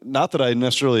 And not that I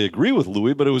necessarily agree with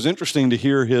Louis, but it was interesting to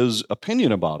hear his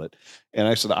opinion about it. And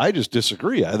I said, I just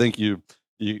disagree. I think you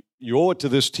owe it to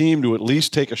this team to at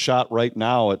least take a shot right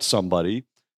now at somebody,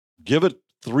 give it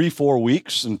 3-4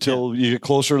 weeks until you get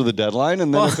closer to the deadline.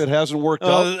 And then if it hasn't worked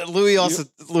out. Louis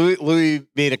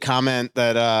made a comment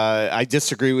that I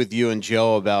disagree with you and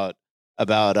Joe about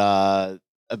them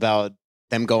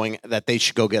going, that they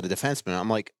should go get a defenseman.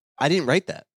 I'm like, I didn't write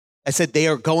that. I said they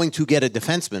are going to get a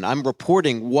defenseman. I'm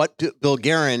reporting what Bill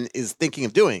Guerin is thinking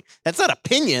of doing. That's not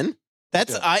opinion.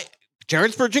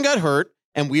 Jared Spurgeon got hurt,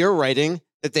 and we are writing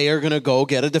that they are going to go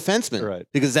get a defenseman, right?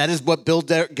 Because that is what Bill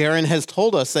Guerin has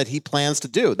told us that he plans to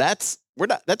do. That's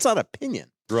not opinion,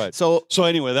 right? So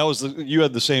anyway, you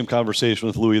had the same conversation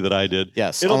with Louis that I did.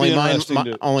 Yes, It'll only be mine.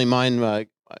 interesting Only mine. I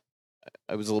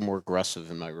was a little more aggressive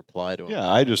in my reply to him. Yeah,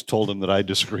 I just told him that I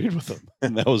disagreed with him,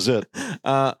 and that was it.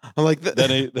 I'm like,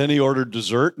 then he ordered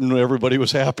dessert, and everybody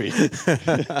was happy.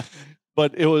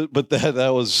 But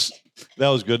that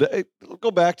was good. Hey,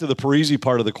 go back to the Parise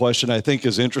part of the question. I think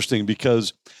is interesting,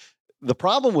 because the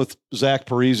problem with Zach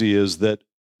Parise is that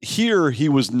here he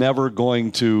was never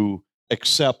going to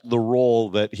accept the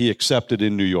role that he accepted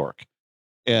in New York,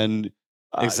 and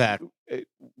exactly.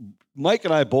 Mike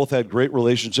and I both had great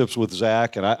relationships with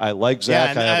Zach, and I like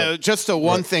Zach. Yeah, and, just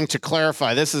one thing to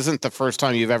clarify: this isn't the first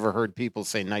time you've ever heard people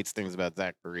say nice things about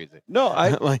Zach Parise. No,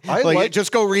 I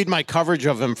just go read my coverage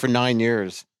of him for 9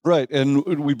 years. Right, and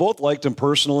we both liked him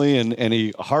personally, and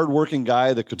a hardworking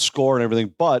guy that could score and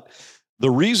everything. But the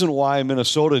reason why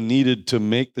Minnesota needed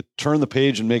to turn the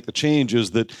page and make the change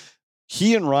is that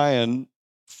he and Ryan,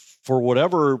 for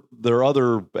whatever their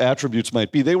other attributes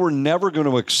might be, they were never going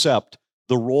to accept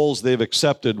the roles they've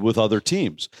accepted with other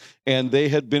teams. And they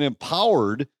had been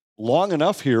empowered long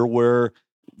enough here where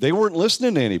they weren't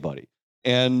listening to anybody.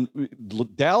 And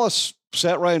Dallas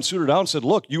sat Ryan Suter down and said,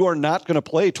 look, you are not going to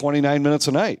play 29 minutes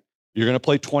a night. You're going to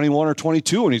play 21 or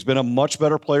 22, and he's been a much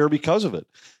better player because of it.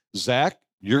 Zach,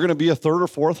 you're going to be a third or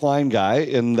fourth line guy,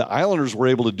 and the Islanders were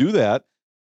able to do that.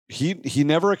 He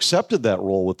never accepted that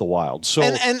role with the Wild. So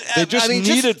they just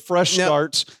needed fresh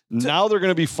starts. Now they're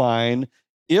going to be fine.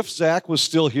 If Zach was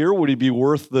still here, would he be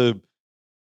worth the,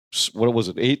 what was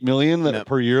it, $8 million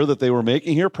per year that they were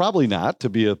making here? Probably not, to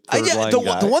be a third line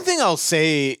guy. The one thing I'll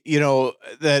say,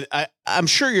 that I'm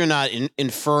sure you're not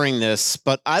inferring this,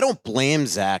 but I don't blame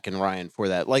Zach and Ryan for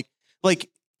that. Like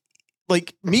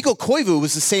Mikko Koivu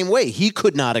was the same way. He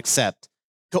could not accept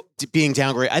being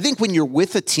downgraded. I think when you're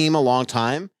with a team a long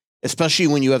time, especially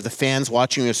when you have the fans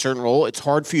watching a certain role, it's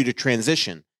hard for you to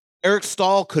transition. Eric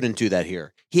Stahl couldn't do that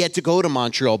here. He had to go to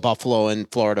Montreal, Buffalo, and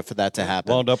Florida for that to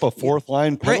happen. Wound up a fourth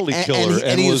line penalty killer,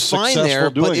 and he was fine there.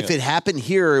 But if it happened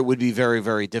here, it would be very,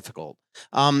 very difficult.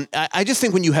 I just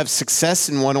think when you have success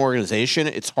in one organization,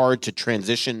 it's hard to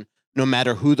transition, no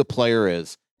matter who the player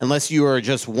is, unless you are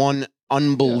just one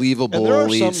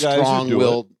unbelievably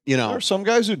strong-willed. There are some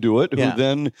guys who do it, who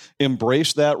then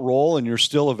embrace that role, and you're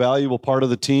still a valuable part of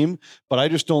the team. But I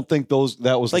just don't think that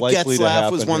was likely to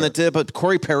happen. Was one here. that did, but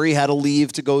Corey Perry had to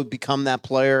leave to go become that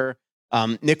player.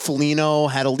 Nick Foligno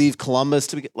had to leave Columbus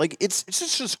to be it's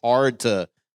just hard to,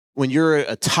 when you're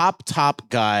a top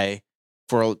guy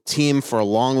for a team for a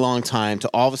long time, to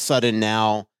all of a sudden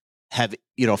now have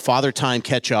Father Time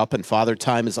catch up, and Father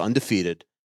Time is undefeated.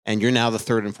 And you're now the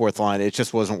third and fourth line. It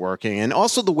just wasn't working. And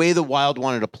also the way the Wild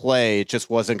wanted to play, it just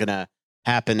wasn't going to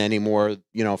happen anymore,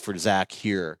 for Zach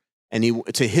here. And he,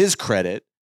 to his credit,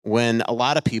 when a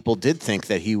lot of people did think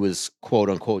that he was quote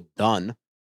unquote done,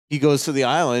 he goes to the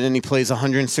Island and he plays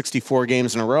 164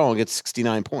 games in a row and gets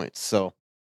 69 points. So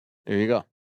there you go.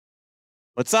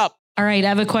 What's up? All right, I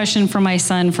have a question for my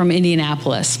son from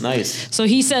Indianapolis. Nice. So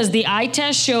he says the eye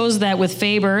test shows that with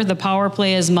Faber, the power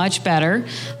play is much better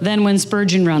than when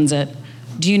Spurgeon runs it.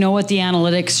 Do you know what the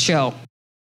analytics show?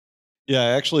 Yeah,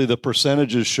 actually, the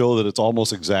percentages show that it's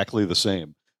almost exactly the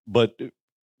same. But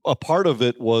a part of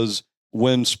it was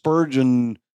when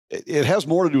Spurgeon, it has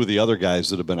more to do with the other guys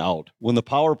that have been out. When the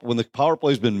power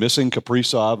play's been missing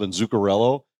Kaprizov and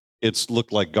Zuccarello, it's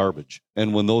looked like garbage.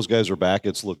 And when those guys are back,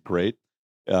 it's looked great.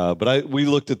 But we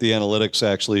looked at the analytics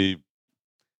actually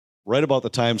right about the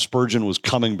time Spurgeon was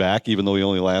coming back, even though he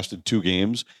only lasted 2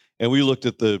 games. And we looked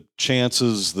at the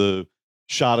chances, the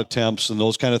shot attempts, and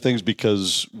those kind of things,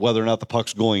 because whether or not the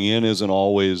puck's going in isn't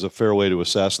always a fair way to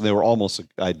assess. And they were almost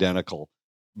identical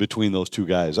between those 2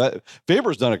 guys.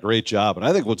 Faber's done a great job. And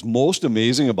I think what's most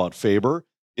amazing about Faber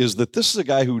is that this is a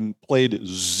guy who played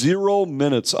 0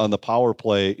 minutes on the power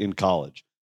play in college,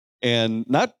 and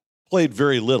not played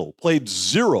very little, played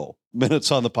 0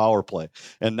 minutes on the power play.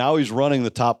 And now he's running the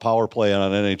top power play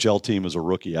on an NHL team as a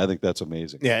rookie. I think that's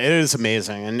amazing. Yeah, it is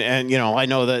amazing. And you know, I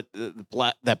know that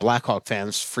that Blackhawk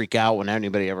fans freak out when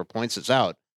anybody ever points this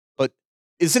out. But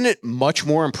isn't it much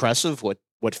more impressive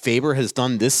what Faber has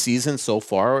done this season so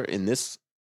far in this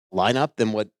lineup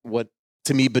than what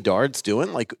to me Bedard's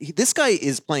doing? Like, this guy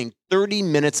is playing 30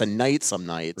 minutes a night some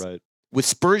nights, Right. with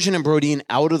Spurgeon and Brodin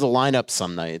out of the lineup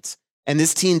some nights. And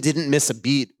this team didn't miss a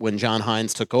beat when John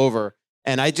Hines took over.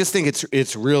 And I just think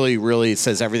it's really, really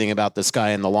says everything about this guy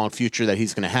and the long future that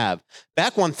he's going to have.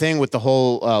 Back one thing with the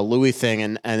whole Louis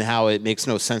thing and how it makes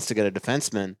no sense to get a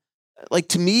defenseman. Like,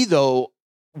 to me, though,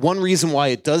 one reason why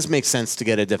it does make sense to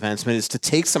get a defenseman is to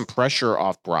take some pressure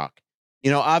off Brock. You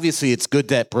know, obviously it's good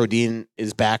that Brodin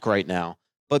is back right now.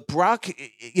 But Brock,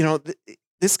 you know,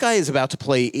 this guy is about to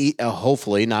play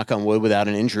hopefully, knock on wood, without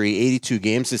an injury, 82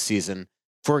 games this season,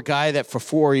 for a guy that for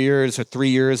 4 years or 3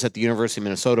 years at the University of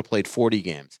Minnesota played 40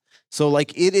 games. So,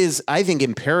 like, it is, I think,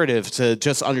 imperative to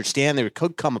just understand there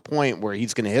could come a point where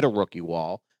he's going to hit a rookie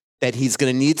wall, that he's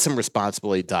going to need some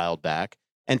responsibility dialed back,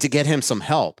 and to get him some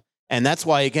help. And that's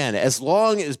why, again, as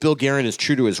long as Bill Guerin is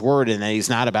true to his word and that he's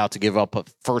not about to give up a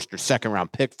 1st or 2nd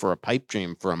round pick for a pipe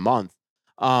dream for a month,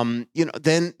 you know,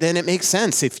 then it makes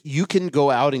sense. If you can go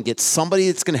out and get somebody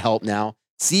that's going to help now,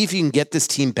 see if you can get this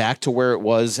team back to where it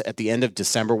was at the end of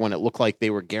December when it looked like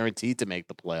they were guaranteed to make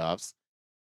the playoffs.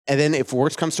 And then if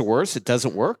worse comes to worse, it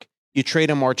doesn't work, you trade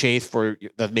him March 8th for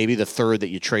maybe the 3rd that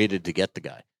you traded to get the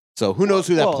guy. So who knows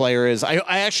who that player is? I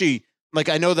actually, like,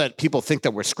 I know that people think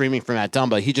that we're screaming for Matt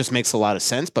Dumba. He just makes a lot of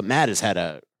sense, but Matt has had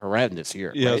a horrendous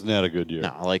year. He hasn't had a good year.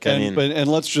 No, like, and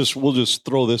we'll just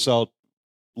throw this out.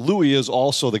 Louis is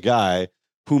also the guy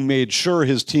who made sure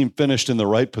his team finished in the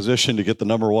right position to get the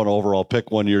number 1 overall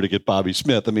pick one year to get Bobby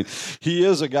Smith. I mean, he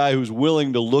is a guy who's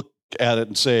willing to look at it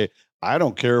and say, I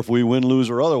don't care if we win, lose,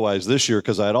 or otherwise this year,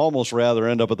 because I'd almost rather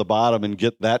end up at the bottom and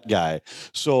get that guy.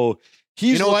 So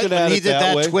he's looking at it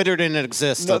that way. Twitter didn't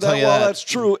exist. No, that's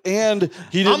true. And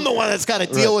I'm the one that's got to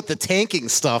deal with the tanking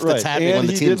stuff that's happening when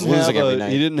the team's losing every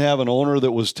night. He didn't have an owner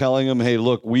that was telling him, hey,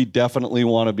 look, we definitely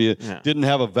want to be didn't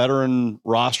have a veteran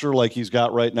roster like he's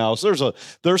got right now. So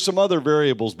there's some other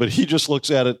variables, but he just looks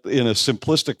at it in a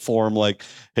simplistic form, like,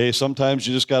 hey, sometimes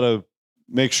you just got to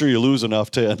make sure you lose enough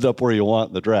to end up where you want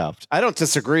in the draft. I don't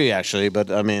disagree, actually,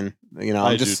 but I mean, you know,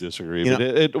 I do disagree, but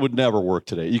it would never work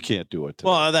today. You can't do it today.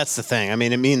 Well, that's the thing. I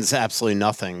mean, it means absolutely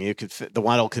nothing. The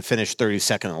Wild could finish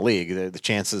 32nd in the league. The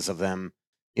chances of them,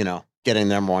 you know, getting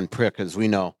the number 1 pick, as we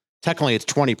know, technically it's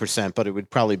 20%, but it would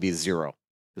probably be 0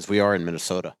 because we are in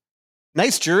Minnesota.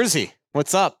 Nice jersey.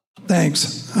 What's up?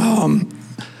 Thanks.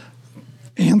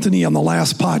 Anthony, on the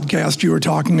last podcast, you were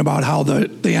talking about how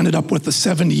they ended up with the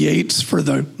 78s for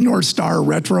the North Star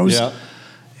Retros. Yeah.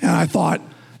 And I thought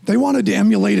they wanted to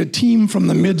emulate a team from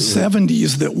the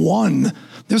mid-70s that won.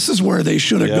 This is where they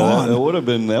should have gone.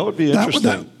 That would be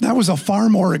interesting. That was a far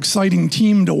more exciting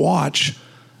team to watch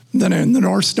than in the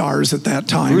North Stars at that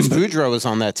time. Bruce Boudreau was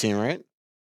on that team, right?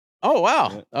 Oh, wow.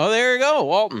 Yeah. Oh, there you go,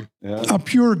 Walton. Yeah. A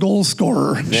pure goal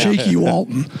scorer, Shaky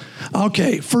Walton.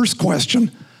 Okay, first question.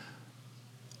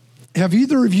 Have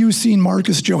either of you seen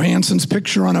Marcus Johansson's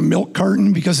picture on a milk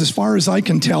carton? Because as far as I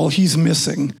can tell, he's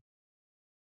missing.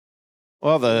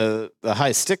 Well, the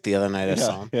high stick the other night I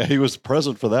saw him. Yeah, he was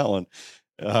present for that one.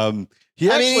 He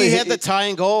had the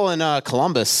tying goal in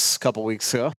Columbus a couple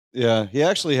weeks ago. Yeah, he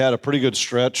actually had a pretty good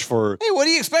stretch for... Hey, what do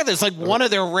you expect? It's like one of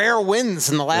their rare wins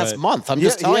in the last month. I'm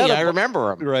just telling you, I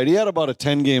remember him. Right, he had about a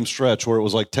 10-game stretch where it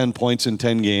was like 10 points in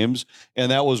 10 games,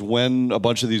 and that was when a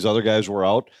bunch of these other guys were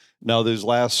out. Now, these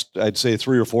last, I'd say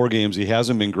 3 or 4 games, he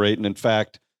hasn't been great. And in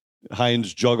fact,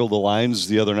 Hines juggled the lines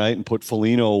the other night and put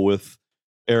Foligno with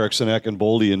Eriksson, Ek, and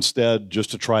Boldy instead, just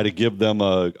to try to give them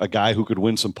a guy who could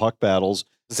win some puck battles.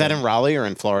 Is that in Raleigh or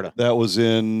in Florida? It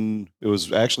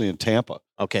was actually in Tampa.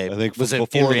 Okay. I think was it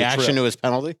before in the reaction trip. to his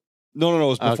penalty? No, it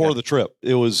was before the trip.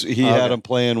 It was, he had him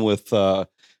playing with,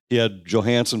 he had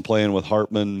Johansson playing with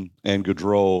Hartman and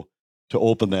Gaudreau to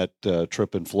open that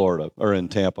trip in Florida or in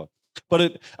Tampa.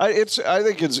 But I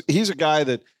think he's a guy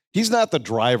that he's not the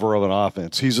driver of an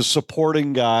offense. He's a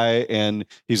supporting guy, and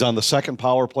he's on the second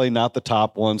power play, not the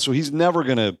top one. So he's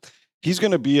going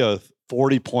to be a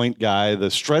 40-point guy.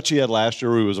 The stretch he had last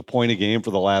year, where he was a point a game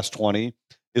for the last 20,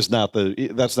 that's not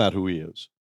who he is.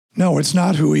 No, it's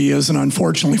not who he is. And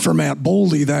unfortunately for Matt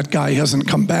Boldy, that guy hasn't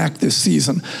come back this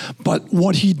season. But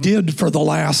what he did for the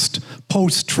last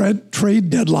post-trade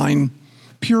deadline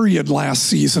period last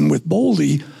season with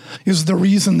Boldy is the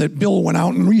reason that Bill went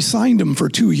out and re-signed him for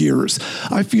 2 years.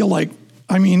 I feel like,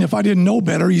 if I didn't know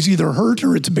better, he's either hurt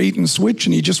or it's bait and switch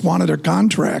and he just wanted a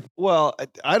contract. Well,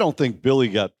 I don't think Billy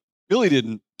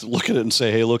didn't look at it and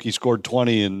say, hey, look, he scored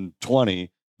 20 and 20.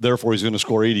 Therefore, he's going to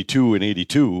score 82 and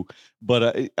 82.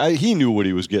 But he knew what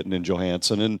he was getting in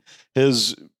Johansson, and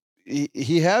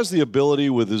he has the ability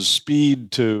with his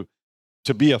speed to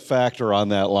be a factor on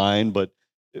that line. But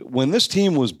when this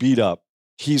team was beat up,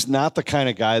 he's not the kind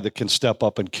of guy that can step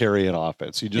up and carry an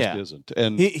offense. He just isn't.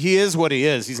 And he is what he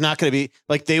is. He's not going to be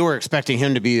like they were expecting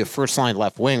him to be a first line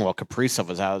left wing while Kaprizov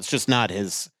was out. It's just not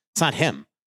his. It's not him.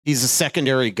 He's a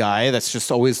secondary guy. That's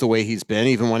just always the way he's been,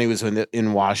 even when he was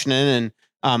in Washington.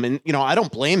 And I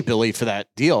don't blame Billy for that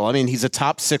deal. He's a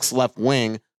top 6 left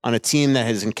wing on a team that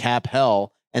is in cap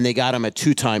hell, and they got him at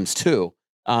 2x2.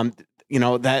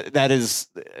 That is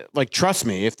like, trust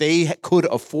me, if they could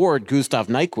afford Gustav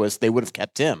Nyquist, they would have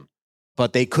kept him,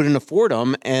 but they couldn't afford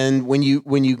him. And when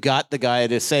you got the guy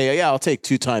to say, yeah, I'll take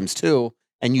 2x2,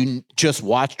 and you just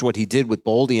watched what he did with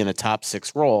Boldy in a top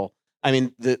 6 role,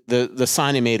 the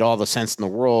signing made all the sense in the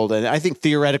world. And I think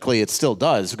theoretically it still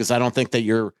does, because I don't think that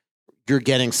you're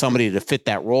getting somebody to fit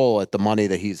that role at the money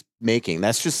that he's making.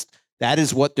 That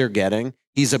is what they're getting.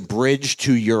 He's a bridge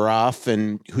to Yurov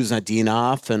and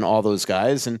Kuznetsov and all those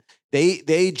guys. And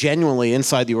they genuinely,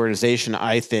 inside the organization,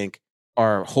 I think,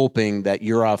 are hoping that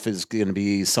Yurov is going to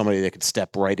be somebody that could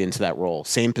step right into that role.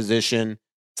 Same position,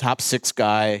 top 6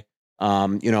 guy.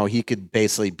 He could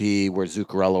basically be where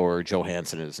Zuccarello or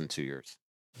Johansson is in 2 years.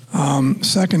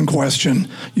 Second question,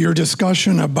 your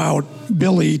discussion about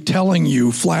Billy telling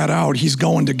you flat out he's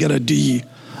going to get a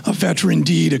veteran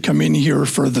D to come in here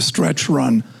for the stretch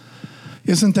run.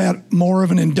 Isn't that more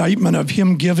of an indictment of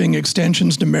him giving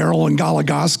extensions to Merrill and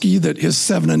Goligoski, that his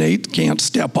 7 and 8 can't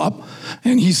step up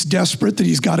and he's desperate that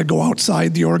he's got to go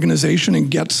outside the organization and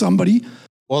get somebody?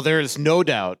 Well, there is no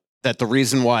doubt that the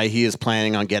reason why he is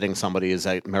planning on getting somebody is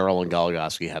that Merrill and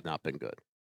Goligoski have not been good.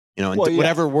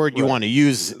 Whatever word you want to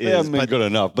use they haven't been good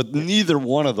enough. But neither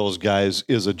one of those guys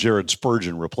is a Jared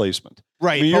Spurgeon replacement.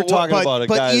 Right. You're talking about a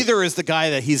guy. But either is the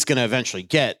guy that he's going to eventually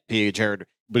get, be Jared.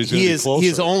 But he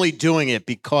is only doing it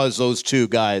because those two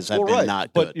guys have been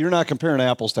not good. But you're not comparing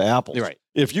apples to apples. You're right.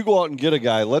 If you go out and get a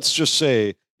guy, let's just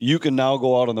say you can now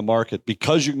go out on the market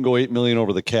because you can go $8 million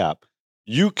over the cap.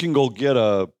 You can go get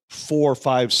a $4,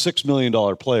 $5, $6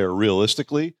 million player.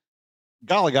 Realistically,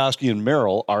 Goligoski and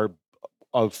Merrill are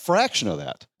a fraction of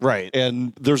that. Right.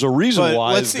 And there's a reason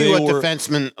why. Let's see what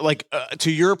defensemen, to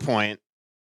your point,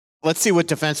 let's see what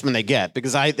defensemen they get,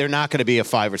 because they're not going to be a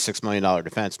 $5 or $6 million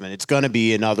defenseman. It's going to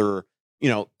be another,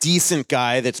 decent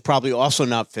guy that's probably also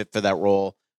not fit for that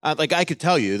role. I could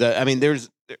tell you that,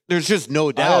 there's just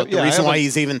no doubt the reason why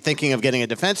he's even thinking of getting a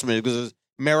defenseman is because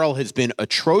Merrill has been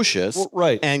atrocious. Well,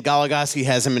 right. And Goligoski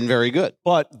hasn't been very good.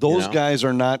 But those guys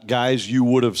are not guys you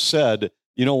would have said,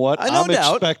 you know what? I'm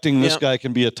expecting this guy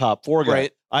can be a top 4 guy.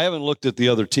 Right. I haven't looked at the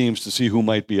other teams to see who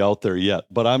might be out there yet,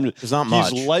 but There's not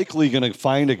much. He's likely going to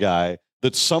find a guy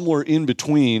that's somewhere in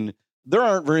between. There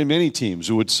aren't very many teams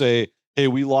who would say, hey,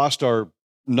 we lost our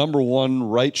number 1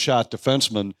 right shot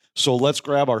defenseman, so let's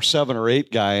grab our 7 or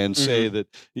 8 guy and say that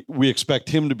we expect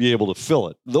him to be able to fill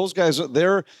it. Those guys,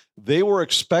 they were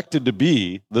expected to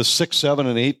be the 6, 7,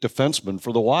 and 8 defensemen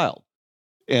for the Wild.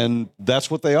 And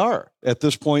that's what they are at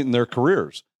this point in their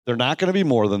careers. They're not going to be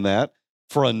more than that.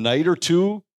 For a night or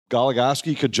two,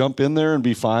 Goligoski could jump in there and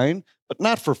be fine, but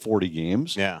not for 40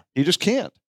 games. Yeah. He just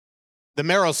can't. The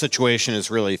Merrill situation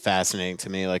is really fascinating to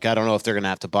me. I don't know if they're going to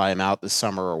have to buy him out this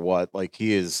summer or what.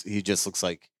 He just looks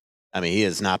like, he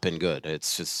has not been good.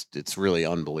 It's really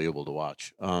unbelievable to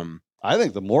watch. I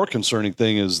think the more concerning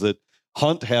thing is that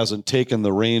Hunt hasn't taken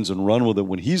the reins and run with it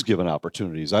when he's given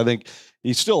opportunities. I think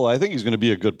he's going to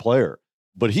be a good player,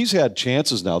 but he's had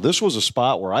chances now. This was a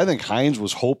spot where I think Hines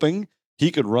was hoping he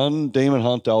could run Damon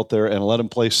Hunt out there and let him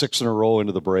play 6 in a row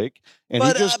into the break. And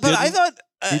he just but I thought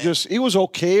he was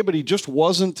okay, but he just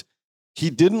wasn't. He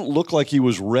didn't look like he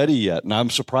was ready yet, and I'm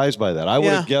surprised by that. I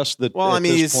would have guessed that. Well, I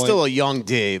mean, he's point, still a young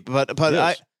Dave, but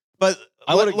Yes.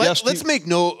 I would have guessed. Let's make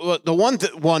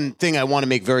the one thing I want to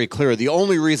make very clear. The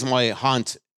only reason why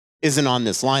Hunt isn't on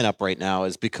this lineup right now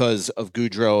is because of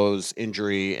Goudreau's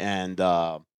injury and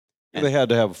they had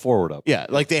to have a forward up. Yeah,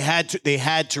 like they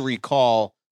had to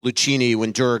recall Lucchini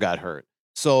when Durer got hurt.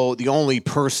 So the only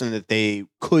person that they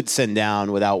could send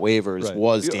down without waivers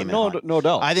was Damon Hunt. No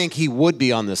doubt. I think he would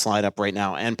be on this lineup right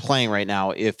now and playing right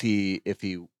now if you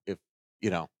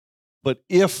know. But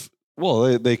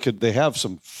they have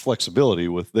some flexibility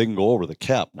with they can go over the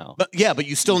cap now. But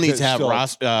you still need to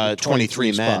have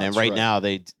 23 men, and right now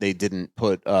they didn't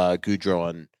put Goudreau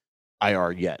on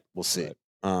IR yet. We'll see.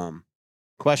 Right.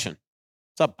 Question.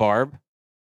 What's up, Barb?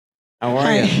 How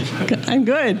are you? I'm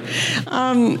good.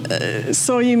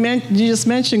 So you just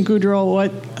mentioned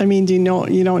Goudreau.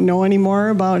 Do you don't know any more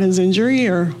about his injury,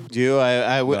 or do you?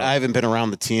 I haven't been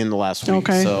around the team the last week,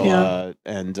 so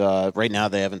right now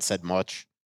they haven't said much,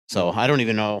 so I don't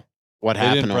even know what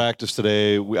happened. They didn't practice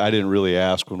today. I didn't really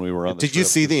ask when we were on. Did you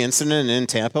see the incident in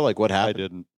Tampa? Like what happened? I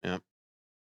didn't. Yeah.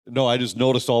 No, I just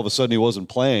noticed all of a sudden he wasn't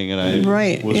playing, and I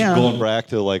was going back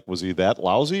to like, was he that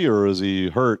lousy or is he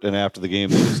hurt? And after the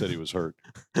game, they said he was hurt.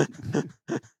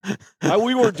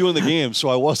 We weren't doing the game, so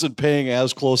I wasn't paying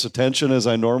as close attention as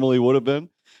I normally would have been.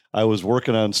 I was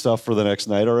working on stuff for the next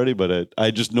night already, but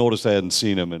I just noticed I hadn't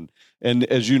seen him. And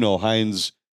as you know,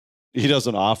 Hines, he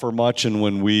doesn't offer much, and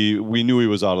when we knew he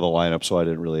was out of the lineup, so I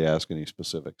didn't really ask any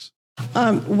specifics.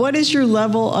 What is your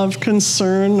level of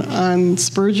concern on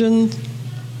Spurgeon?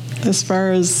 As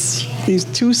far as these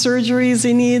 2 surgeries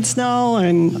he needs now,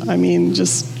 and I mean,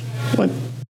 just what?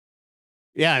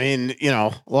 Yeah, I mean,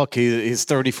 look, he's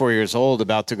 34 years old,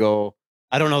 about to go.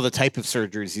 I don't know the type of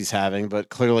surgeries he's having, but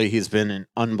clearly he's been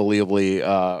unbelievably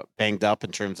banged up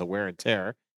in terms of wear and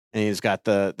tear, and he's got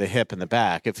the hip and the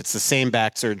back. If it's the same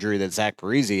back surgery that Zach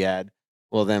Parise had,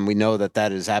 well, then we know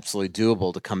that is absolutely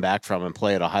doable to come back from and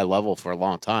play at a high level for a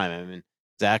long time. I mean,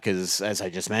 Zach is, as I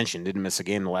just mentioned, didn't miss a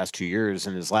game the last 2 years.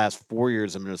 In his last 4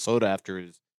 years in Minnesota after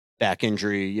his back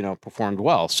injury, performed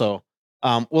well. So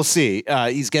we'll see.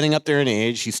 He's getting up there in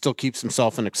age. He still keeps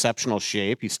himself in exceptional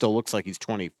shape. He still looks like he's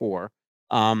 24.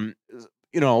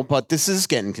 But this is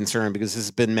getting concerning because this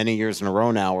has been many years in a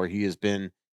row now where he has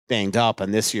been banged up,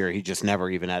 and this year he just never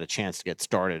even had a chance to get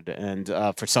started. And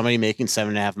for somebody making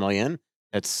 $7.5 million,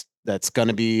 that's going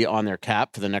to be on their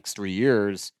cap for the next 3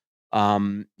 years.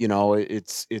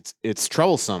 It's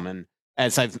troublesome. And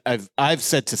as I've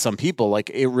said to some people,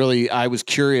 I was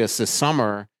curious this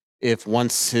summer if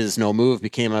once his no move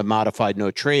became a modified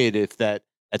no trade, if that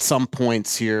at some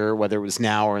points here, whether it was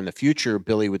now or in the future,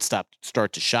 Billy would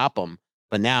start to shop him.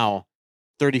 But now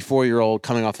 34-year-old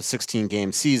coming off a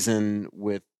 16-game season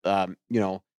with,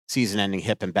 season-ending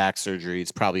hip and back surgery,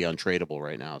 it's probably untradeable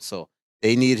right now. So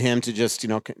they need him to just,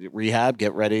 rehab,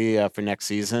 get ready for next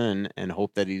season, and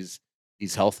hope that he's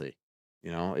healthy.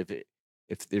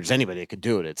 If there's anybody that could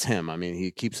do it, it's him. I mean,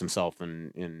 he keeps himself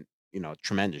in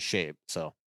tremendous shape.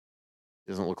 So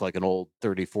he doesn't look like an old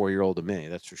 34-year-old to me,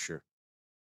 that's for sure.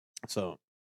 So,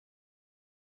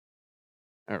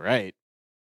 all right.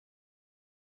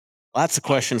 Lots of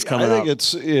questions coming up. I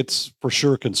think it's for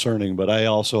sure concerning, but I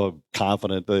also am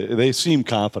confident that they seem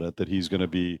confident that he's going to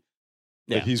be.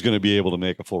 That he's going to be able to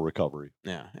make a full recovery.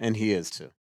 Yeah, and he is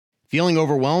too. Feeling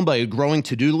overwhelmed by a growing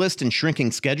to-do list and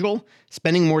shrinking schedule?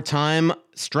 Spending more time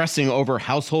stressing over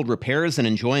household repairs and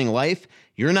enjoying life?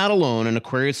 You're not alone, and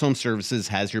Aquarius Home Services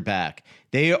has your back.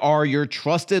 They are your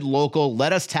trusted local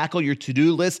let us tackle your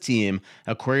to-do list team.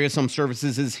 Aquarius Home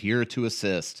Services is here to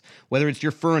assist. Whether it's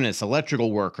your furnace,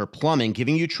 electrical work, or plumbing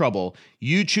giving you trouble,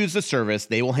 you choose the service,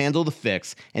 they will handle the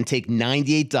fix, and take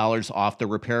 $98 off the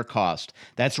repair cost.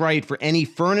 That's right, for any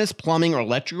furnace, plumbing, or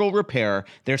electrical repair,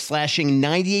 they're slashing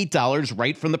 $98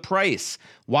 right from the price.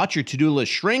 Watch your to-do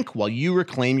list shrink while you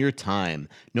reclaim your time.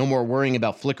 No more worrying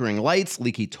about flickering lights,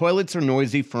 leaky toilets, or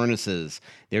noisy furnaces.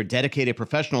 Their dedicated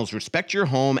professionals respect your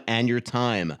home and your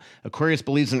time. Aquarius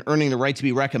believes in earning the right to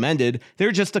be recommended.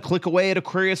 They're just a click away at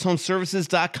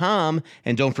AquariusHomeservices.com.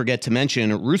 And don't forget to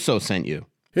mention Russo sent you.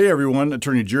 Hey everyone,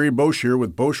 Attorney Jerry Bosch here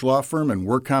with Bosch Law Firm and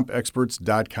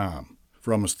WorkCompExperts.com.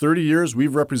 For almost 30 years,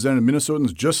 we've represented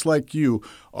Minnesotans just like you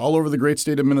all over the great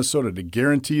state of Minnesota to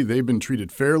guarantee they've been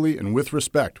treated fairly and with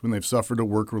respect when they've suffered a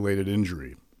work-related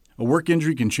injury. A work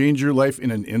injury can change your life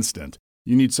in an instant.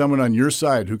 You need someone on your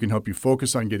side who can help you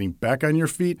focus on getting back on your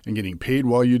feet and getting paid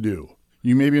while you do.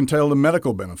 You may be entitled to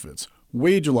medical benefits,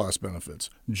 wage loss benefits,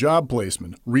 job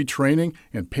placement, retraining,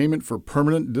 and payment for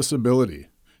permanent disability.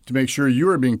 To make sure you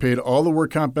are being paid all the work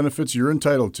comp benefits you're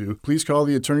entitled to, please call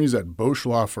the attorneys at Bosch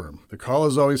Law Firm. The call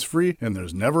is always free, and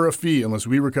there's never a fee unless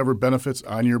we recover benefits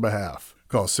on your behalf.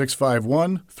 Call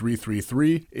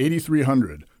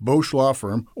 651-333-8300, Bosch Law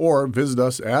Firm, or visit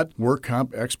us at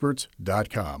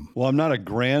workcompexperts.com. Well, I'm not a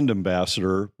brand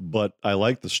ambassador, but I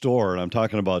like the store, and I'm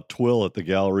talking about Twill at the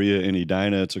Galleria in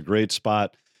Edina. It's a great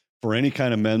spot for any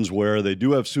kind of menswear. They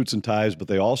do have suits and ties, but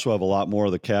they also have a lot more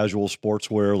of the casual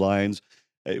sportswear lines.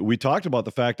 We talked about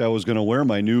the fact I was going to wear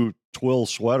my new Twill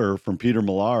sweater from Peter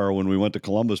Millar when we went to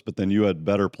Columbus, but then you had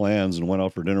better plans and went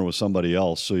out for dinner with somebody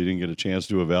else, so you didn't get a chance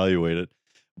to evaluate it.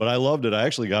 But I loved it. I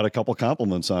actually got a couple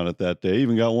compliments on it that day.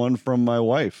 Even got one from my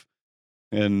wife,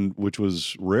 and which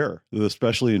was rare,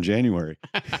 especially in January.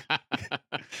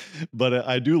 But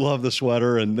I do love the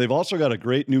sweater, and they've also got a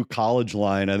great new college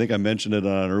line. I think I mentioned it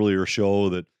on an earlier show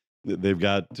that they've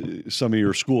got some of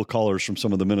your school colors from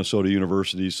some of the Minnesota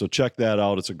universities. So check that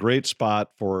out. It's a great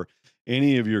spot for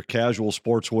any of your casual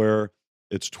sportswear.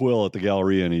 It's Twill at the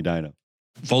Galleria in Edina.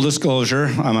 Full disclosure,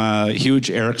 I'm a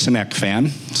huge Eriksson Ek fan,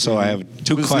 so I have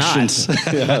two questions.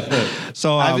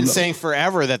 So I've been saying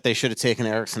forever that they should have taken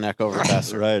Eriksson Ek over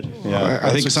Boeser. Right. Yeah. I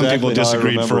think some people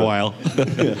disagreed for a while.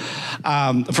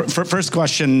 First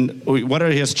question, what are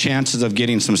his chances of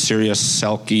getting some serious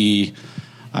Selke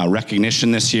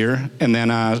recognition this year? And then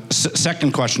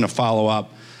second question to follow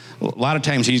up, a lot of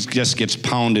times he just gets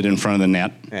pounded in front of the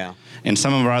net. Yeah. And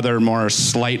some of our other more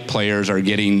slight players are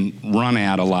getting run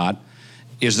at a lot.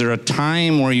 Is there a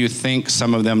time where you think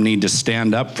some of them need to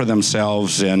stand up for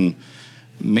themselves and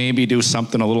maybe do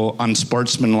something a little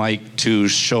unsportsmanlike to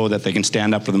show that they can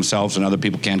stand up for themselves and other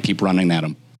people can't keep running at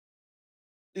them?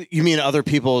 You mean other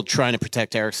people trying to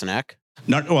protect Eriksson Ek?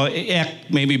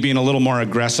 Ek maybe being a little more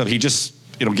aggressive. He just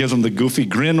gives them the goofy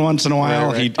grin once in a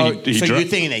while. Right. So you're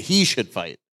thinking that he should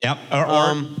fight? Yep.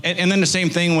 And then the same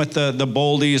thing with the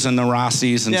Boldies and the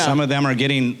Rossies, and some of them are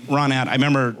getting run at. I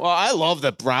remember. Well, I love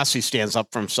that Rossi stands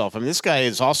up for himself. I mean, this guy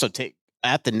is also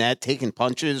at the net taking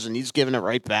punches, and he's giving it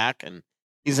right back. And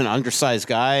he's an undersized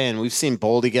guy, and we've seen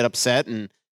Boldy get upset.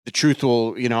 And the truth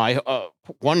will,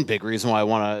 one big reason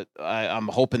why I'm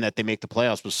hoping that they make the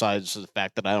playoffs, besides the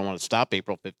fact that I don't want to stop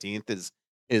April 15th,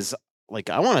 is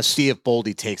like I want to see if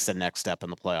Boldy takes the next step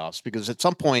in the playoffs, because at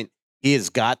some point he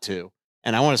has got to.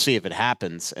 And I want to see if it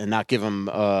happens and not give him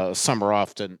a summer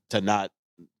off to not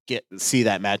see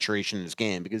that maturation in his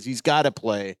game, because he's got to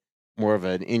play more of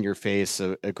an in-your-face,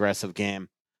 aggressive game.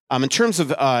 In terms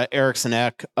of Eriksson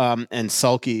Ek and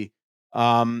Selke,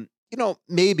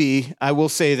 maybe I will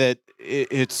say that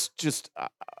it's just,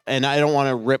 and I don't want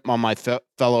to rip on my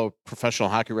fellow Professional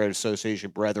Hockey Writers Association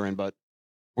brethren, but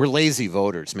we're lazy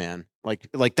voters, man.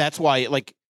 Like that's why,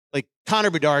 like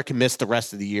Connor Bedard can miss the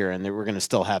rest of the year, and we're going to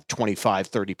still have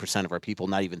 25-30% of our people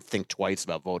not even think twice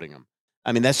about voting him.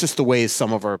 I mean, that's just the way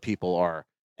some of our people are,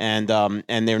 and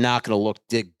they're not going to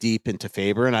dig deep into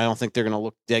Faber, and I don't think they're going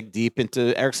to dig deep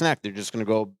into Eriksson Ek. They're just going to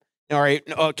go, all right,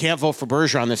 can't vote for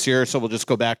Bergeron this year, so we'll just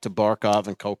go back to Barkov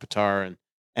and Kopitar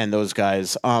and those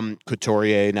guys.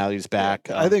 Couturier, now that he's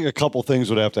back. I think a couple things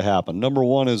would have to happen. Number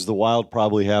one is the Wild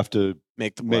probably have to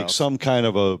make some kind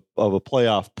of a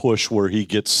playoff push where he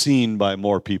gets seen by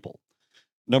more people.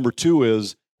 Number two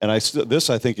is, and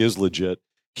this I think is legit,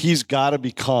 he's got to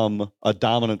become a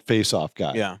dominant faceoff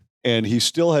guy. Yeah. And he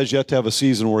still has yet to have a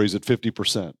season where he's at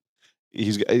 50%.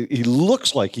 He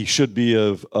looks like he should be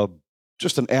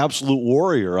just an absolute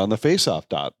warrior on the faceoff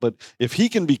dot. But if he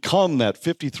can become that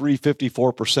 53,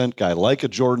 54% guy, like a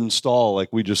Jordan Staal, like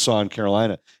we just saw in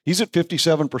Carolina, he's at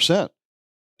 57%.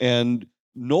 And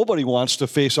nobody wants to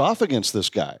face off against this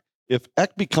guy. If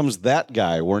Ek becomes that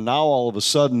guy, where now all of a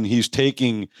sudden he's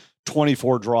taking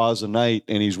 24 draws a night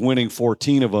and he's winning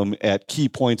 14 of them at key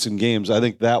points in games, I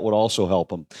think that would also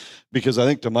help him. Because I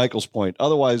think, to Michael's point,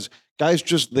 otherwise guys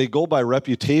they go by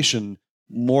reputation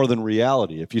more than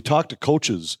reality. If you talk to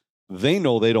coaches, they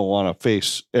know they don't want to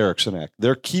face Eriksson Ek.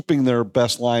 They're keeping their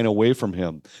best line away from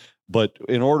him. But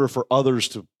in order for others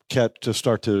to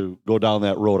start to go down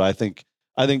that road, I think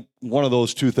one of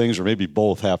those two things, or maybe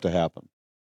both, have to happen.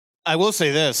 I will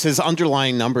say this, his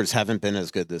underlying numbers haven't been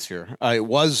as good this year. It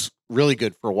was really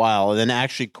good for a while. And then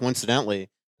actually, coincidentally,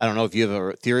 I don't know if you have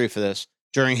a theory for this,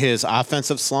 during his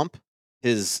offensive slump,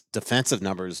 his defensive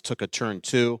numbers took a turn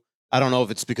too. I don't know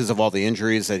if it's because of all the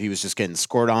injuries that he was just getting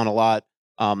scored on a lot.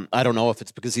 I don't know if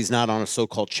it's because he's not on a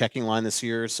so-called checking line this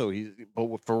year.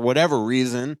 But for whatever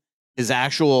reason, his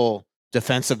actual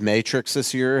defensive matrix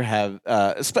this year have,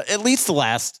 at least the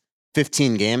last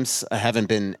 15 games, haven't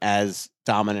been as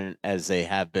dominant as they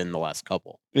have been the last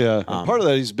couple. Yeah, and part of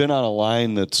that, he's been on a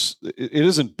line it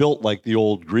isn't built like the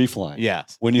old Grief line.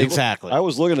 Yes, when you exactly. I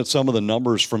was looking at some of the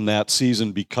numbers from that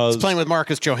season because he's playing with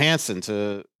Marcus Johansson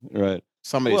to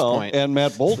somebody's point, and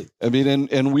Matt Boldy. I mean,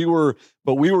 and we were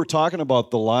talking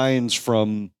about the lines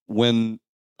from when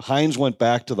Hines went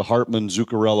back to the Hartman,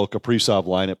 Zuccarello, Kaprizov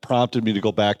line. It prompted me to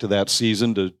go back to that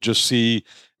season to just see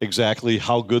exactly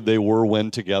how good they were when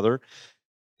together.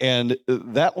 And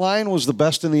that line was the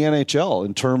best in the NHL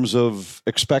in terms of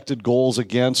expected goals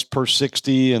against per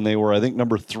 60. And they were, I think,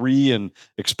 number 3 in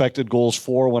expected goals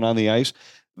for when on the ice.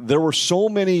 There were so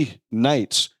many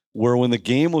nights where when the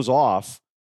game was off,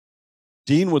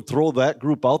 Dean would throw that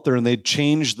group out there and they'd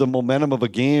change the momentum of a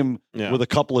game with a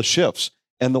couple of shifts.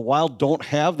 And the Wild don't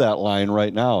have that line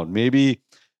right now. And maybe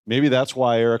that's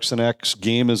why Eriksson Ek's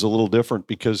game is a little different,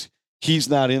 because he's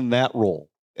not in that role.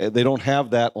 They don't have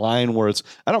that line where it's,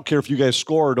 I don't care if you guys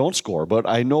score or don't score, but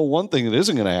I know one thing that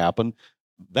isn't going to happen.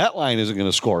 That line isn't going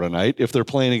to score tonight if they're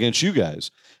playing against you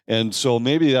guys. And so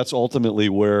maybe that's ultimately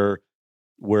where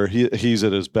he's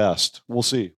at his best. We'll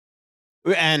see.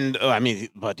 And I mean,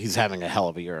 but he's having a hell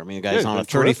of a year. I mean, the guy's on a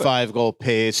 35 goal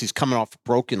pace. He's coming off a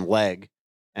broken leg.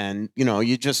 And, you know,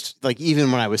 you just like,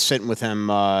 even when I was sitting with him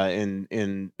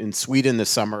in Sweden this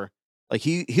summer, like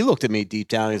he looked at me deep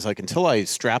down. He's like, until I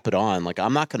strap it on, like,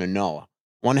 I'm not going to know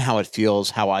how it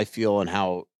feels, how I feel, and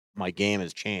how my game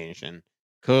has changed. And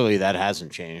clearly that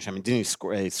hasn't changed. I mean, didn't he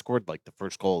score? He scored like the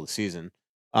first goal of the season.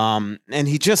 And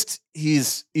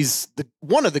he's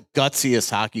one of the gutsiest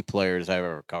hockey players I've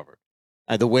ever covered.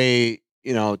 The way,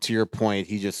 you know, to your point,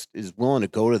 he just is willing to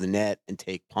go to the net and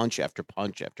take punch after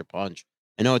punch after punch.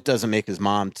 I know it doesn't make his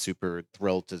mom super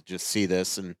thrilled to just see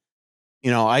this. And,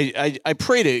 you know, I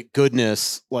pray to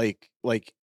goodness, like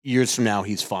years from now,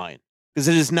 he's fine, because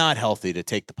it is not healthy to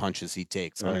take the punches he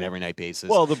takes on an every night basis.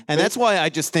 Well, that's why I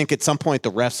just think at some point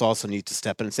the refs also need to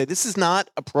step in and say, this is not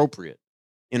appropriate.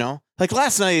 You know, like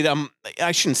last night,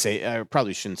 I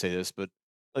probably shouldn't say this, but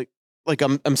I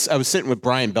was sitting with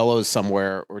Brian Bellows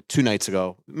somewhere, or 2 nights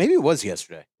ago, maybe it was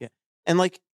yesterday. Yeah. And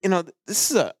like, you know,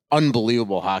 this is an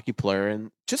unbelievable hockey player,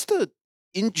 and just the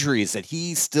injuries that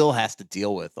he still has to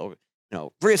deal with, over, you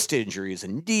know, wrist injuries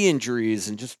and knee injuries,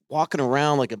 and just walking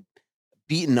around like a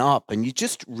beaten up. And you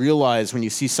just realize when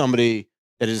you see somebody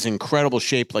that is in incredible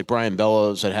shape, like Brian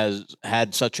Bellows, that has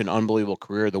had such an unbelievable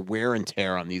career, the wear and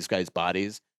tear on these guys'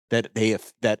 bodies that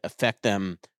affect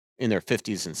them in their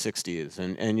 50s and 60s.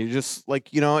 And you just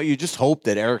like, you know, you just hope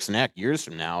that Eriksson Ek years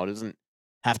from now doesn't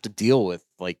have to deal with,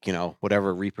 like, you know,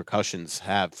 whatever repercussions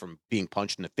have from being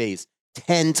punched in the face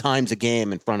 10 times a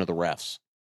game in front of the refs.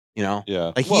 You know?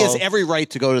 Yeah. Like, he has every right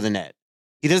to go to the net.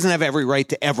 He doesn't have every right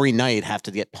to every night have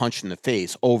to get punched in the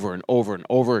face over and over and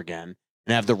over again,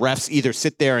 and have the refs either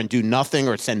sit there and do nothing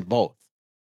or send both.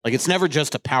 Like, it's never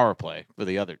just a power play for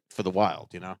the Wild,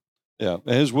 you know? Yeah,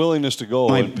 and his willingness to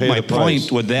go and pay the price. My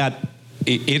point with that,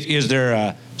 is there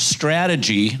a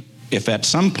strategy if at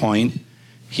some point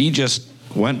he just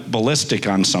went ballistic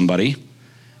on somebody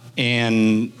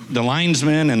and the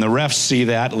linesmen and the refs see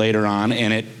that later on,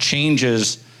 and it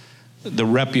changes the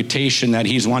reputation that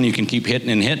he's one you can keep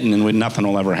hitting and nothing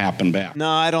will ever happen back? No,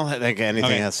 I don't think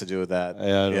anything has to do with that. Yeah,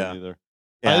 I don't either.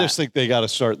 Yeah. I just think they got to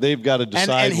start. They've got to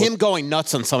decide. And him going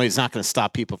nuts on somebody is not going to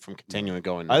stop people from continuing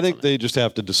going nuts. I think they just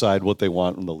have to decide what they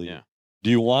want in the league. Yeah.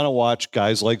 Do you want to watch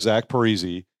guys like Zach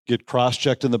Parise get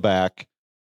cross-checked in the back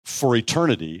for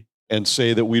eternity and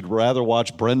say that we'd rather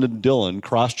watch Brendan Dillon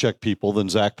cross-check people than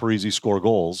Zach Parise score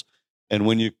goals? And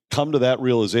when you come to that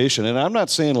realization, and I'm not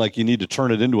saying like you need to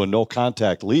turn it into a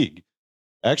no-contact league.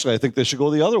 Actually, I think they should go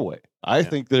the other way. I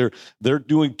think they're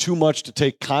doing too much to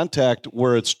take contact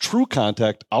where it's true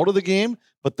contact out of the game,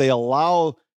 but they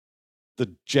allow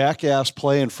the jackass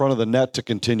play in front of the net to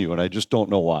continue, and I just don't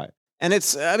know why. And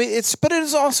it's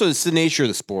the nature of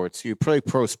the sports. You play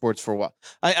pro sports for a while.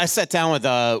 I sat down with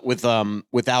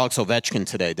Alex Ovechkin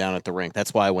today down at the rink.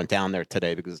 That's why I went down there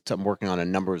today, because I'm working on a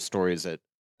number of stories that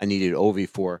I needed Ovi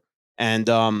for. And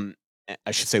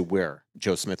I should say where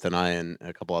Joe Smith and I and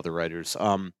a couple other writers.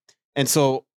 And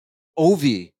so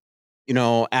Ovi, you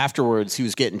know, afterwards he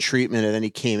was getting treatment, and then he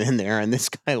came in there, and this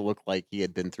guy looked like he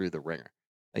had been through the ringer.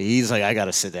 He's like, I got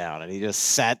to sit down. And he just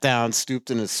sat down,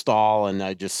 stooped in his stall, and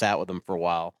I just sat with him for a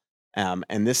while.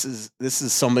 And this is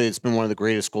somebody that's been one of the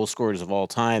greatest goal scorers of all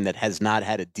time that has not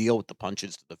had to deal with the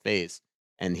punches to the face,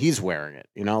 and he's wearing it.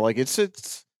 You know, like it's a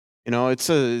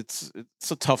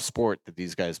tough sport that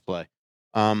these guys play.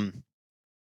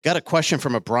 Got a question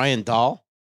from a Brian Dahl.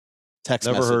 Text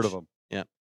Never message. heard of him. Yeah.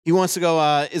 He wants to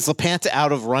go, is LaPanta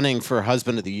out of running for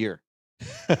husband of the year?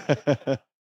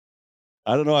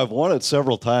 I don't know. I've won it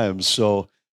several times, so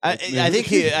I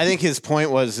think his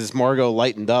point was is Margot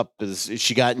lightened up, is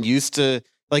she gotten used to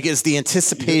is the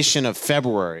anticipation of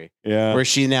February, where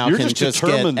she now You're can just get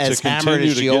determined as to hammered continue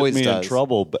as to she get always me does. in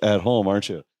trouble at home, aren't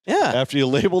you? Yeah. After you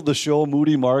labeled the show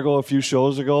Moody Margot a few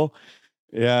shows ago,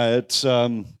 it's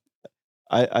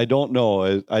I don't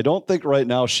know. I don't think right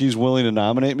now she's willing to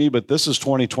nominate me, but this is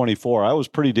 2024. I was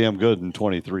pretty damn good in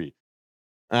 23.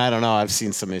 I don't know. I've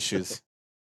seen some issues.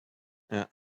 Yeah.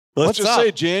 Let's just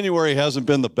say January hasn't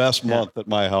been the best month at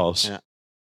my house. Yeah.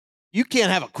 You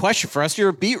can't have a question for us. You're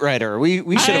a beat writer. We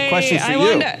should have questions for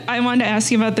you. I wanted to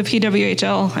ask you about the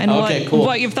PWHL and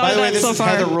what you've thought By the way, of this so is far.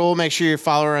 Heather Rule. Make sure you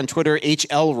follow her on Twitter,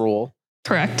 HL Rule.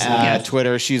 Correct.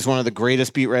 Twitter. She's one of the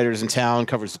greatest beat writers in town.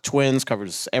 Covers the Twins.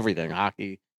 Covers everything.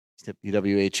 Hockey,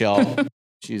 PWHL.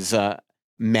 She's a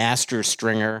master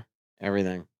stringer.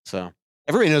 Everything. So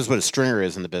everybody knows what a stringer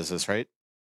is in the business, right?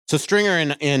 So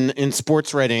stringer in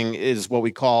sports writing is what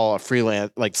we call a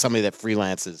freelance, like somebody that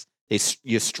freelances.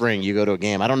 You string. You go to a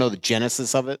game. I don't know the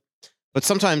genesis of it, but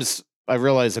sometimes I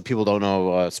realize that people don't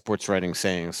know sports writing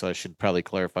sayings, so I should probably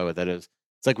clarify what that is.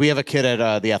 It's like we have a kid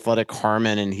at the Athletic,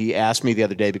 Harmon, and he asked me the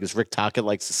other day because Rick Tocchet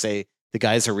likes to say the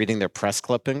guys are reading their press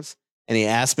clippings. And he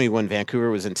asked me when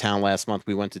Vancouver was in town last month,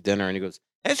 we went to dinner, and he goes,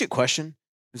 "Can I ask you a question?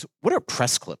 He goes, what are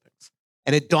press clippings?"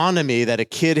 And it dawned on me that a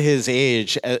kid his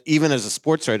age, even as a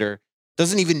sports writer,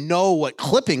 doesn't even know what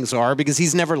clippings are because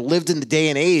he's never lived in the day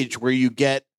and age where you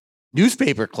get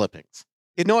newspaper clippings.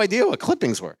 He had no idea what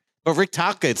clippings were. But Rick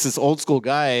Tocchet's this old school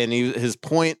guy, and his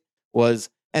point was,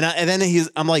 and then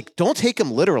I'm like, don't take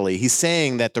him literally. He's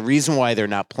saying that the reason why they're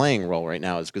not playing role right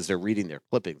now is because they're reading their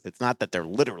clippings. It's not that they're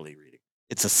literally reading.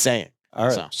 It's a saying. All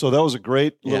right. So that was a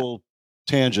great little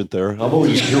tangent there. How about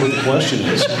we just hear what the question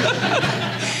is?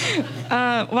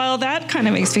 Well, that kind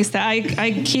of makes me sad.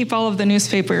 I keep all of the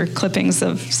newspaper clippings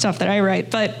of stuff that I write.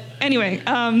 But anyway,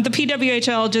 the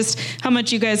PWHL, just how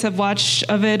much you guys have watched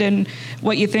of it and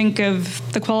what you think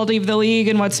of the quality of the league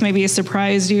and what's maybe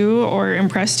surprised you or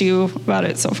impressed you about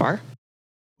it so far.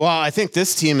 Well, I think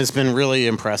this team has been really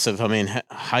impressive. I mean,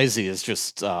 Heise is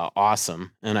just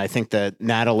awesome. And I think that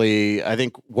Natalie, I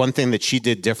think one thing that she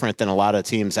did different than a lot of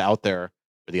teams out there,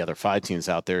 or the other 5 teams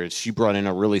out there, is she brought in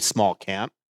a really small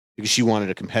camp because she wanted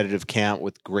a competitive camp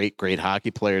with great hockey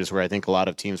players, where I think a lot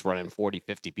of teams brought in 40,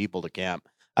 50 people to camp.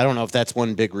 I don't know if that's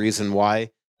one big reason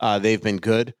why they've been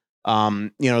good.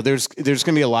 There's going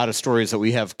to be a lot of stories that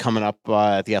we have coming up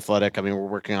at the Athletic. I mean, we're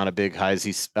working on a big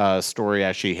Heise story.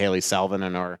 Actually, Haley Salvin,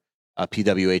 and our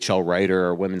PWHL writer,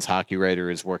 or women's hockey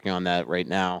writer, is working on that right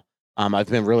now. I've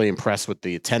been really impressed with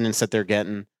the attendance that they're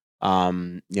getting.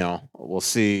 We'll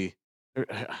see.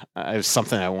 I have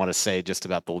something I want to say just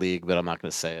about the league, but I'm not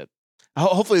going to say it.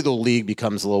 Hopefully the league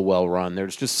becomes a little well run.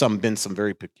 There's just been some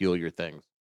very peculiar things.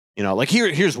 Like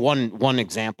here's one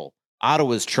example.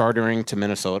 Ottawa's chartering to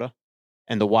Minnesota,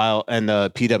 and the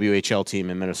PWHL team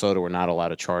in Minnesota were not allowed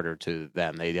to charter to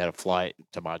them. They had to fly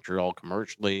to Montreal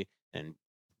commercially and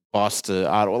bus to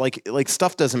Ottawa. Like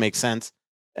stuff doesn't make sense.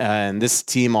 And this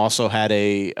team also had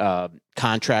a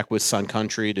contract with Sun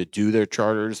Country to do their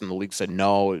charters, and the league said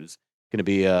no. It was going to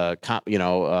be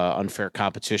unfair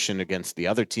competition against the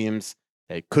other teams.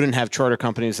 They couldn't have charter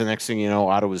companies. The next thing you know,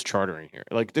 Ottawa's chartering here.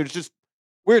 Like there's just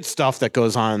weird stuff that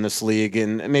goes on in this league,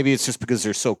 and maybe it's just because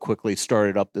they're so quickly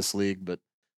started up this league. But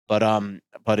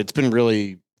it's been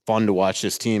really fun to watch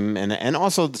this team, and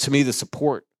also to me the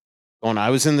support. I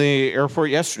was in the airport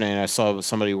yesterday, and I saw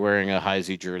somebody wearing a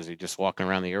Heise jersey just walking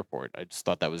around the airport. I just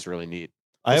thought that was really neat.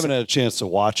 I haven't had a chance to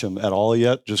watch them at all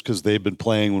yet, just because they've been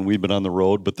playing when we've been on the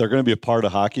road. But they're going to be a part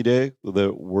of Hockey Day.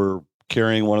 That we're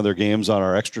carrying one of their games on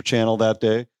our extra channel that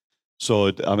day.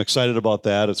 So I'm excited about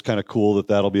that. It's kind of cool that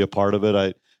that'll be a part of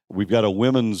it. We've got a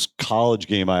women's college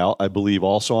game, I believe,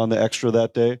 also on the extra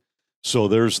that day. So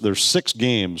there's 6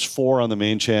 games, 4 on the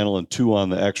main channel and 2 on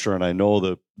the extra. And I know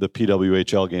the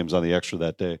PWHL games on the extra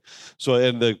that day. So,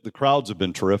 and the crowds have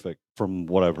been terrific from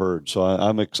what I've heard. So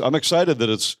I'm excited that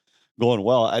it's going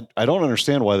well. I don't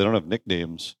understand why they don't have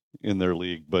nicknames in their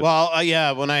league. But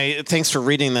thanks for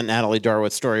reading the Natalie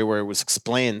Darwitz story where it was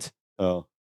explained. Oh,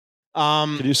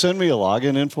 can you send me a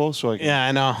login info so I can? Yeah,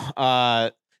 I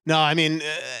know. No, I mean,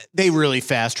 they really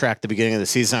fast-tracked the beginning of the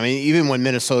season. I mean, even when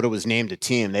Minnesota was named a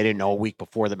team, they didn't know a week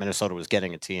before that Minnesota was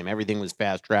getting a team. Everything was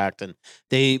fast-tracked, and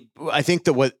I think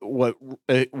that what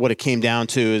it came down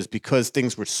to is because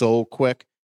things were so quick,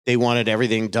 they wanted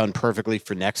everything done perfectly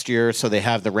for next year. So they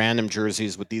have the random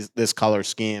jerseys with this color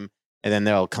scheme, and then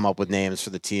they'll come up with names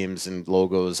for the teams and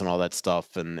logos and all that stuff.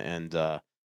 Although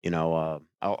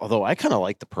I kind of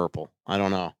like the purple. I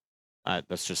don't know.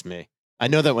 That's just me. I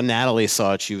know that when Natalie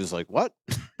saw it, she was like, "What?"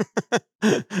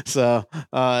 So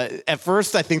at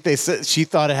first, I think they said she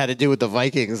thought it had to do with the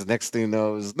Vikings. Next thing you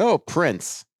know, it was no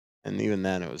Prince. And even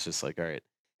then, it was just like, all right.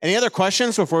 Any other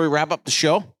questions before we wrap up the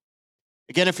show?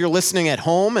 Again, if you're listening at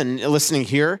home and listening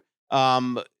here,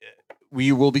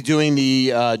 we will be doing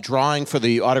the drawing for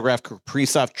the autographed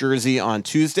Kaprizov jersey on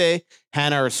Tuesday.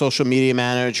 Hannah, our social media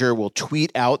manager, will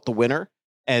tweet out the winner,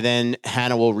 and then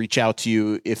Hannah will reach out to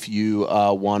you if you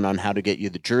won on how to get you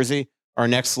the jersey. Our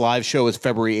next live show is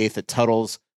February 8th at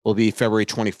Tuttle's. Will be February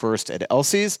 21st at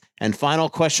Elsie's. And final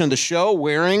question of the show,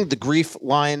 wearing the Grief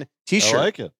Line t-shirt. I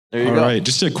like it. There you All go. right,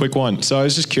 just a quick one. So I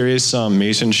was just curious,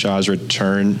 Mason Shaw's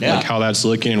return, like how that's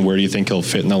looking, and where do you think he'll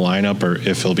fit in the lineup, or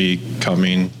if he'll be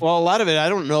coming? Well, a lot of it, I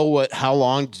don't know how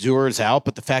long Dewar's out,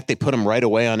 but the fact they put him right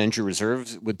away on injury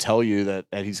reserves would tell you that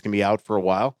he's going to be out for a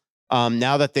while.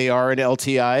 Now that they are in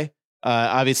LTI,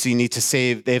 obviously you need to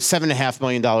save. They have $7.5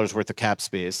 million worth of cap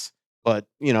space, but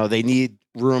they need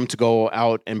room to go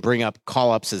out and bring up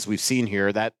call-ups as we've seen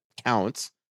here. That counts.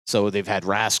 So they've had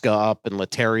Raska up and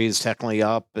Letteri's technically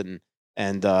up and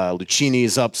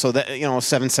Lucchini's up. So that,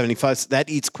 $775, that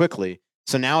eats quickly.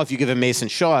 So now if you give a Mason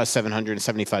Shaw a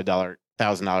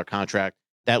 $775,000 contract,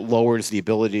 that lowers the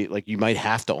ability, like you might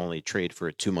have to only trade for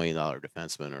a $2 million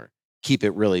defenseman or keep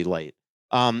it really light.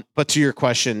 But to your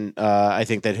question, I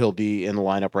think that he'll be in the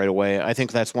lineup right away. I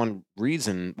think that's one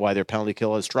reason why their penalty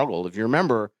kill has struggled. If you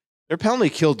remember, their penalty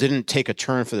kill didn't take a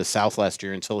turn for the South last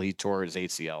year until he tore his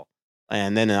ACL.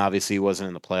 And then obviously he wasn't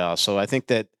in the playoffs. So I think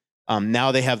that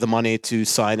now they have the money to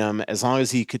sign him. As long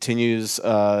as he continues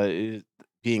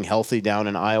being healthy down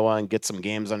in Iowa and get some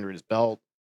games under his belt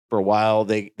for a while,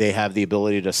 they have the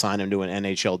ability to sign him to an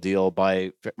NHL deal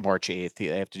by March 8th. They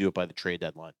have to do it by the trade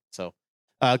deadline. So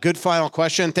good final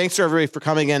question. Thanks to everybody for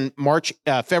coming in.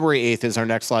 February 8th is our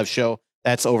next live show.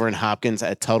 That's over in Hopkins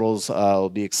at Tuttle's. We'll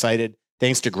be excited.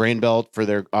 Thanks to Grain Belt for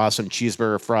their awesome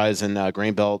cheeseburger fries and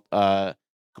Grain Belt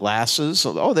glasses.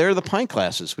 Oh, they're the pint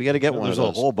glasses. We got to get one of those.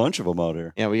 There's a whole bunch of them out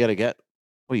here. Yeah, we got to get.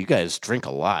 Well, you guys drink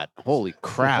a lot. Holy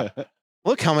crap.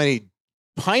 Look how many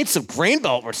pints of Grain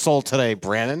Belt were sold today,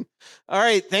 Brandon. All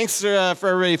right. Thanks for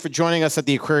everybody for joining us at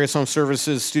the Aquarius Home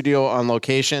Services studio on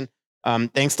location.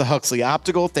 Thanks to Huxley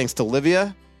Optical. Thanks to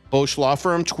Livia, Bosch Law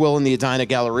Firm, Twill in the Edina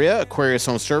Galleria, Aquarius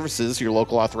Home Services, your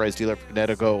local authorized dealer for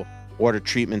Connecticut water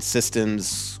treatment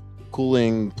systems,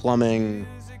 cooling, plumbing,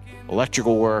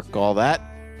 electrical work, all that.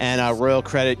 And Royal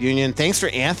Credit Union. Thanks for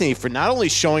Anthony for not only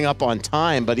showing up on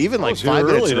time, but even like 5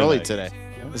 minutes early today.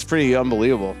 It's pretty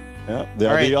unbelievable. Yeah,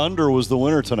 the under was the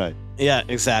winner tonight. Yeah,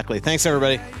 exactly. Thanks,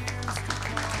 everybody.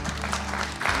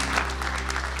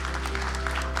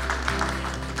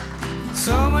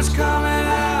 So much coming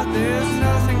out, there's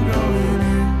nothing going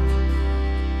in.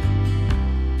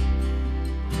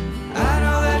 I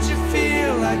know that you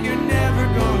feel like you're never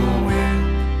gonna win.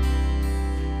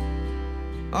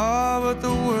 Oh, but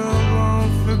the world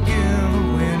won't forgive a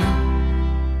winner.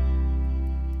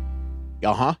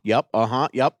 Yep.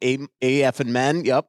 AF and men. Yep.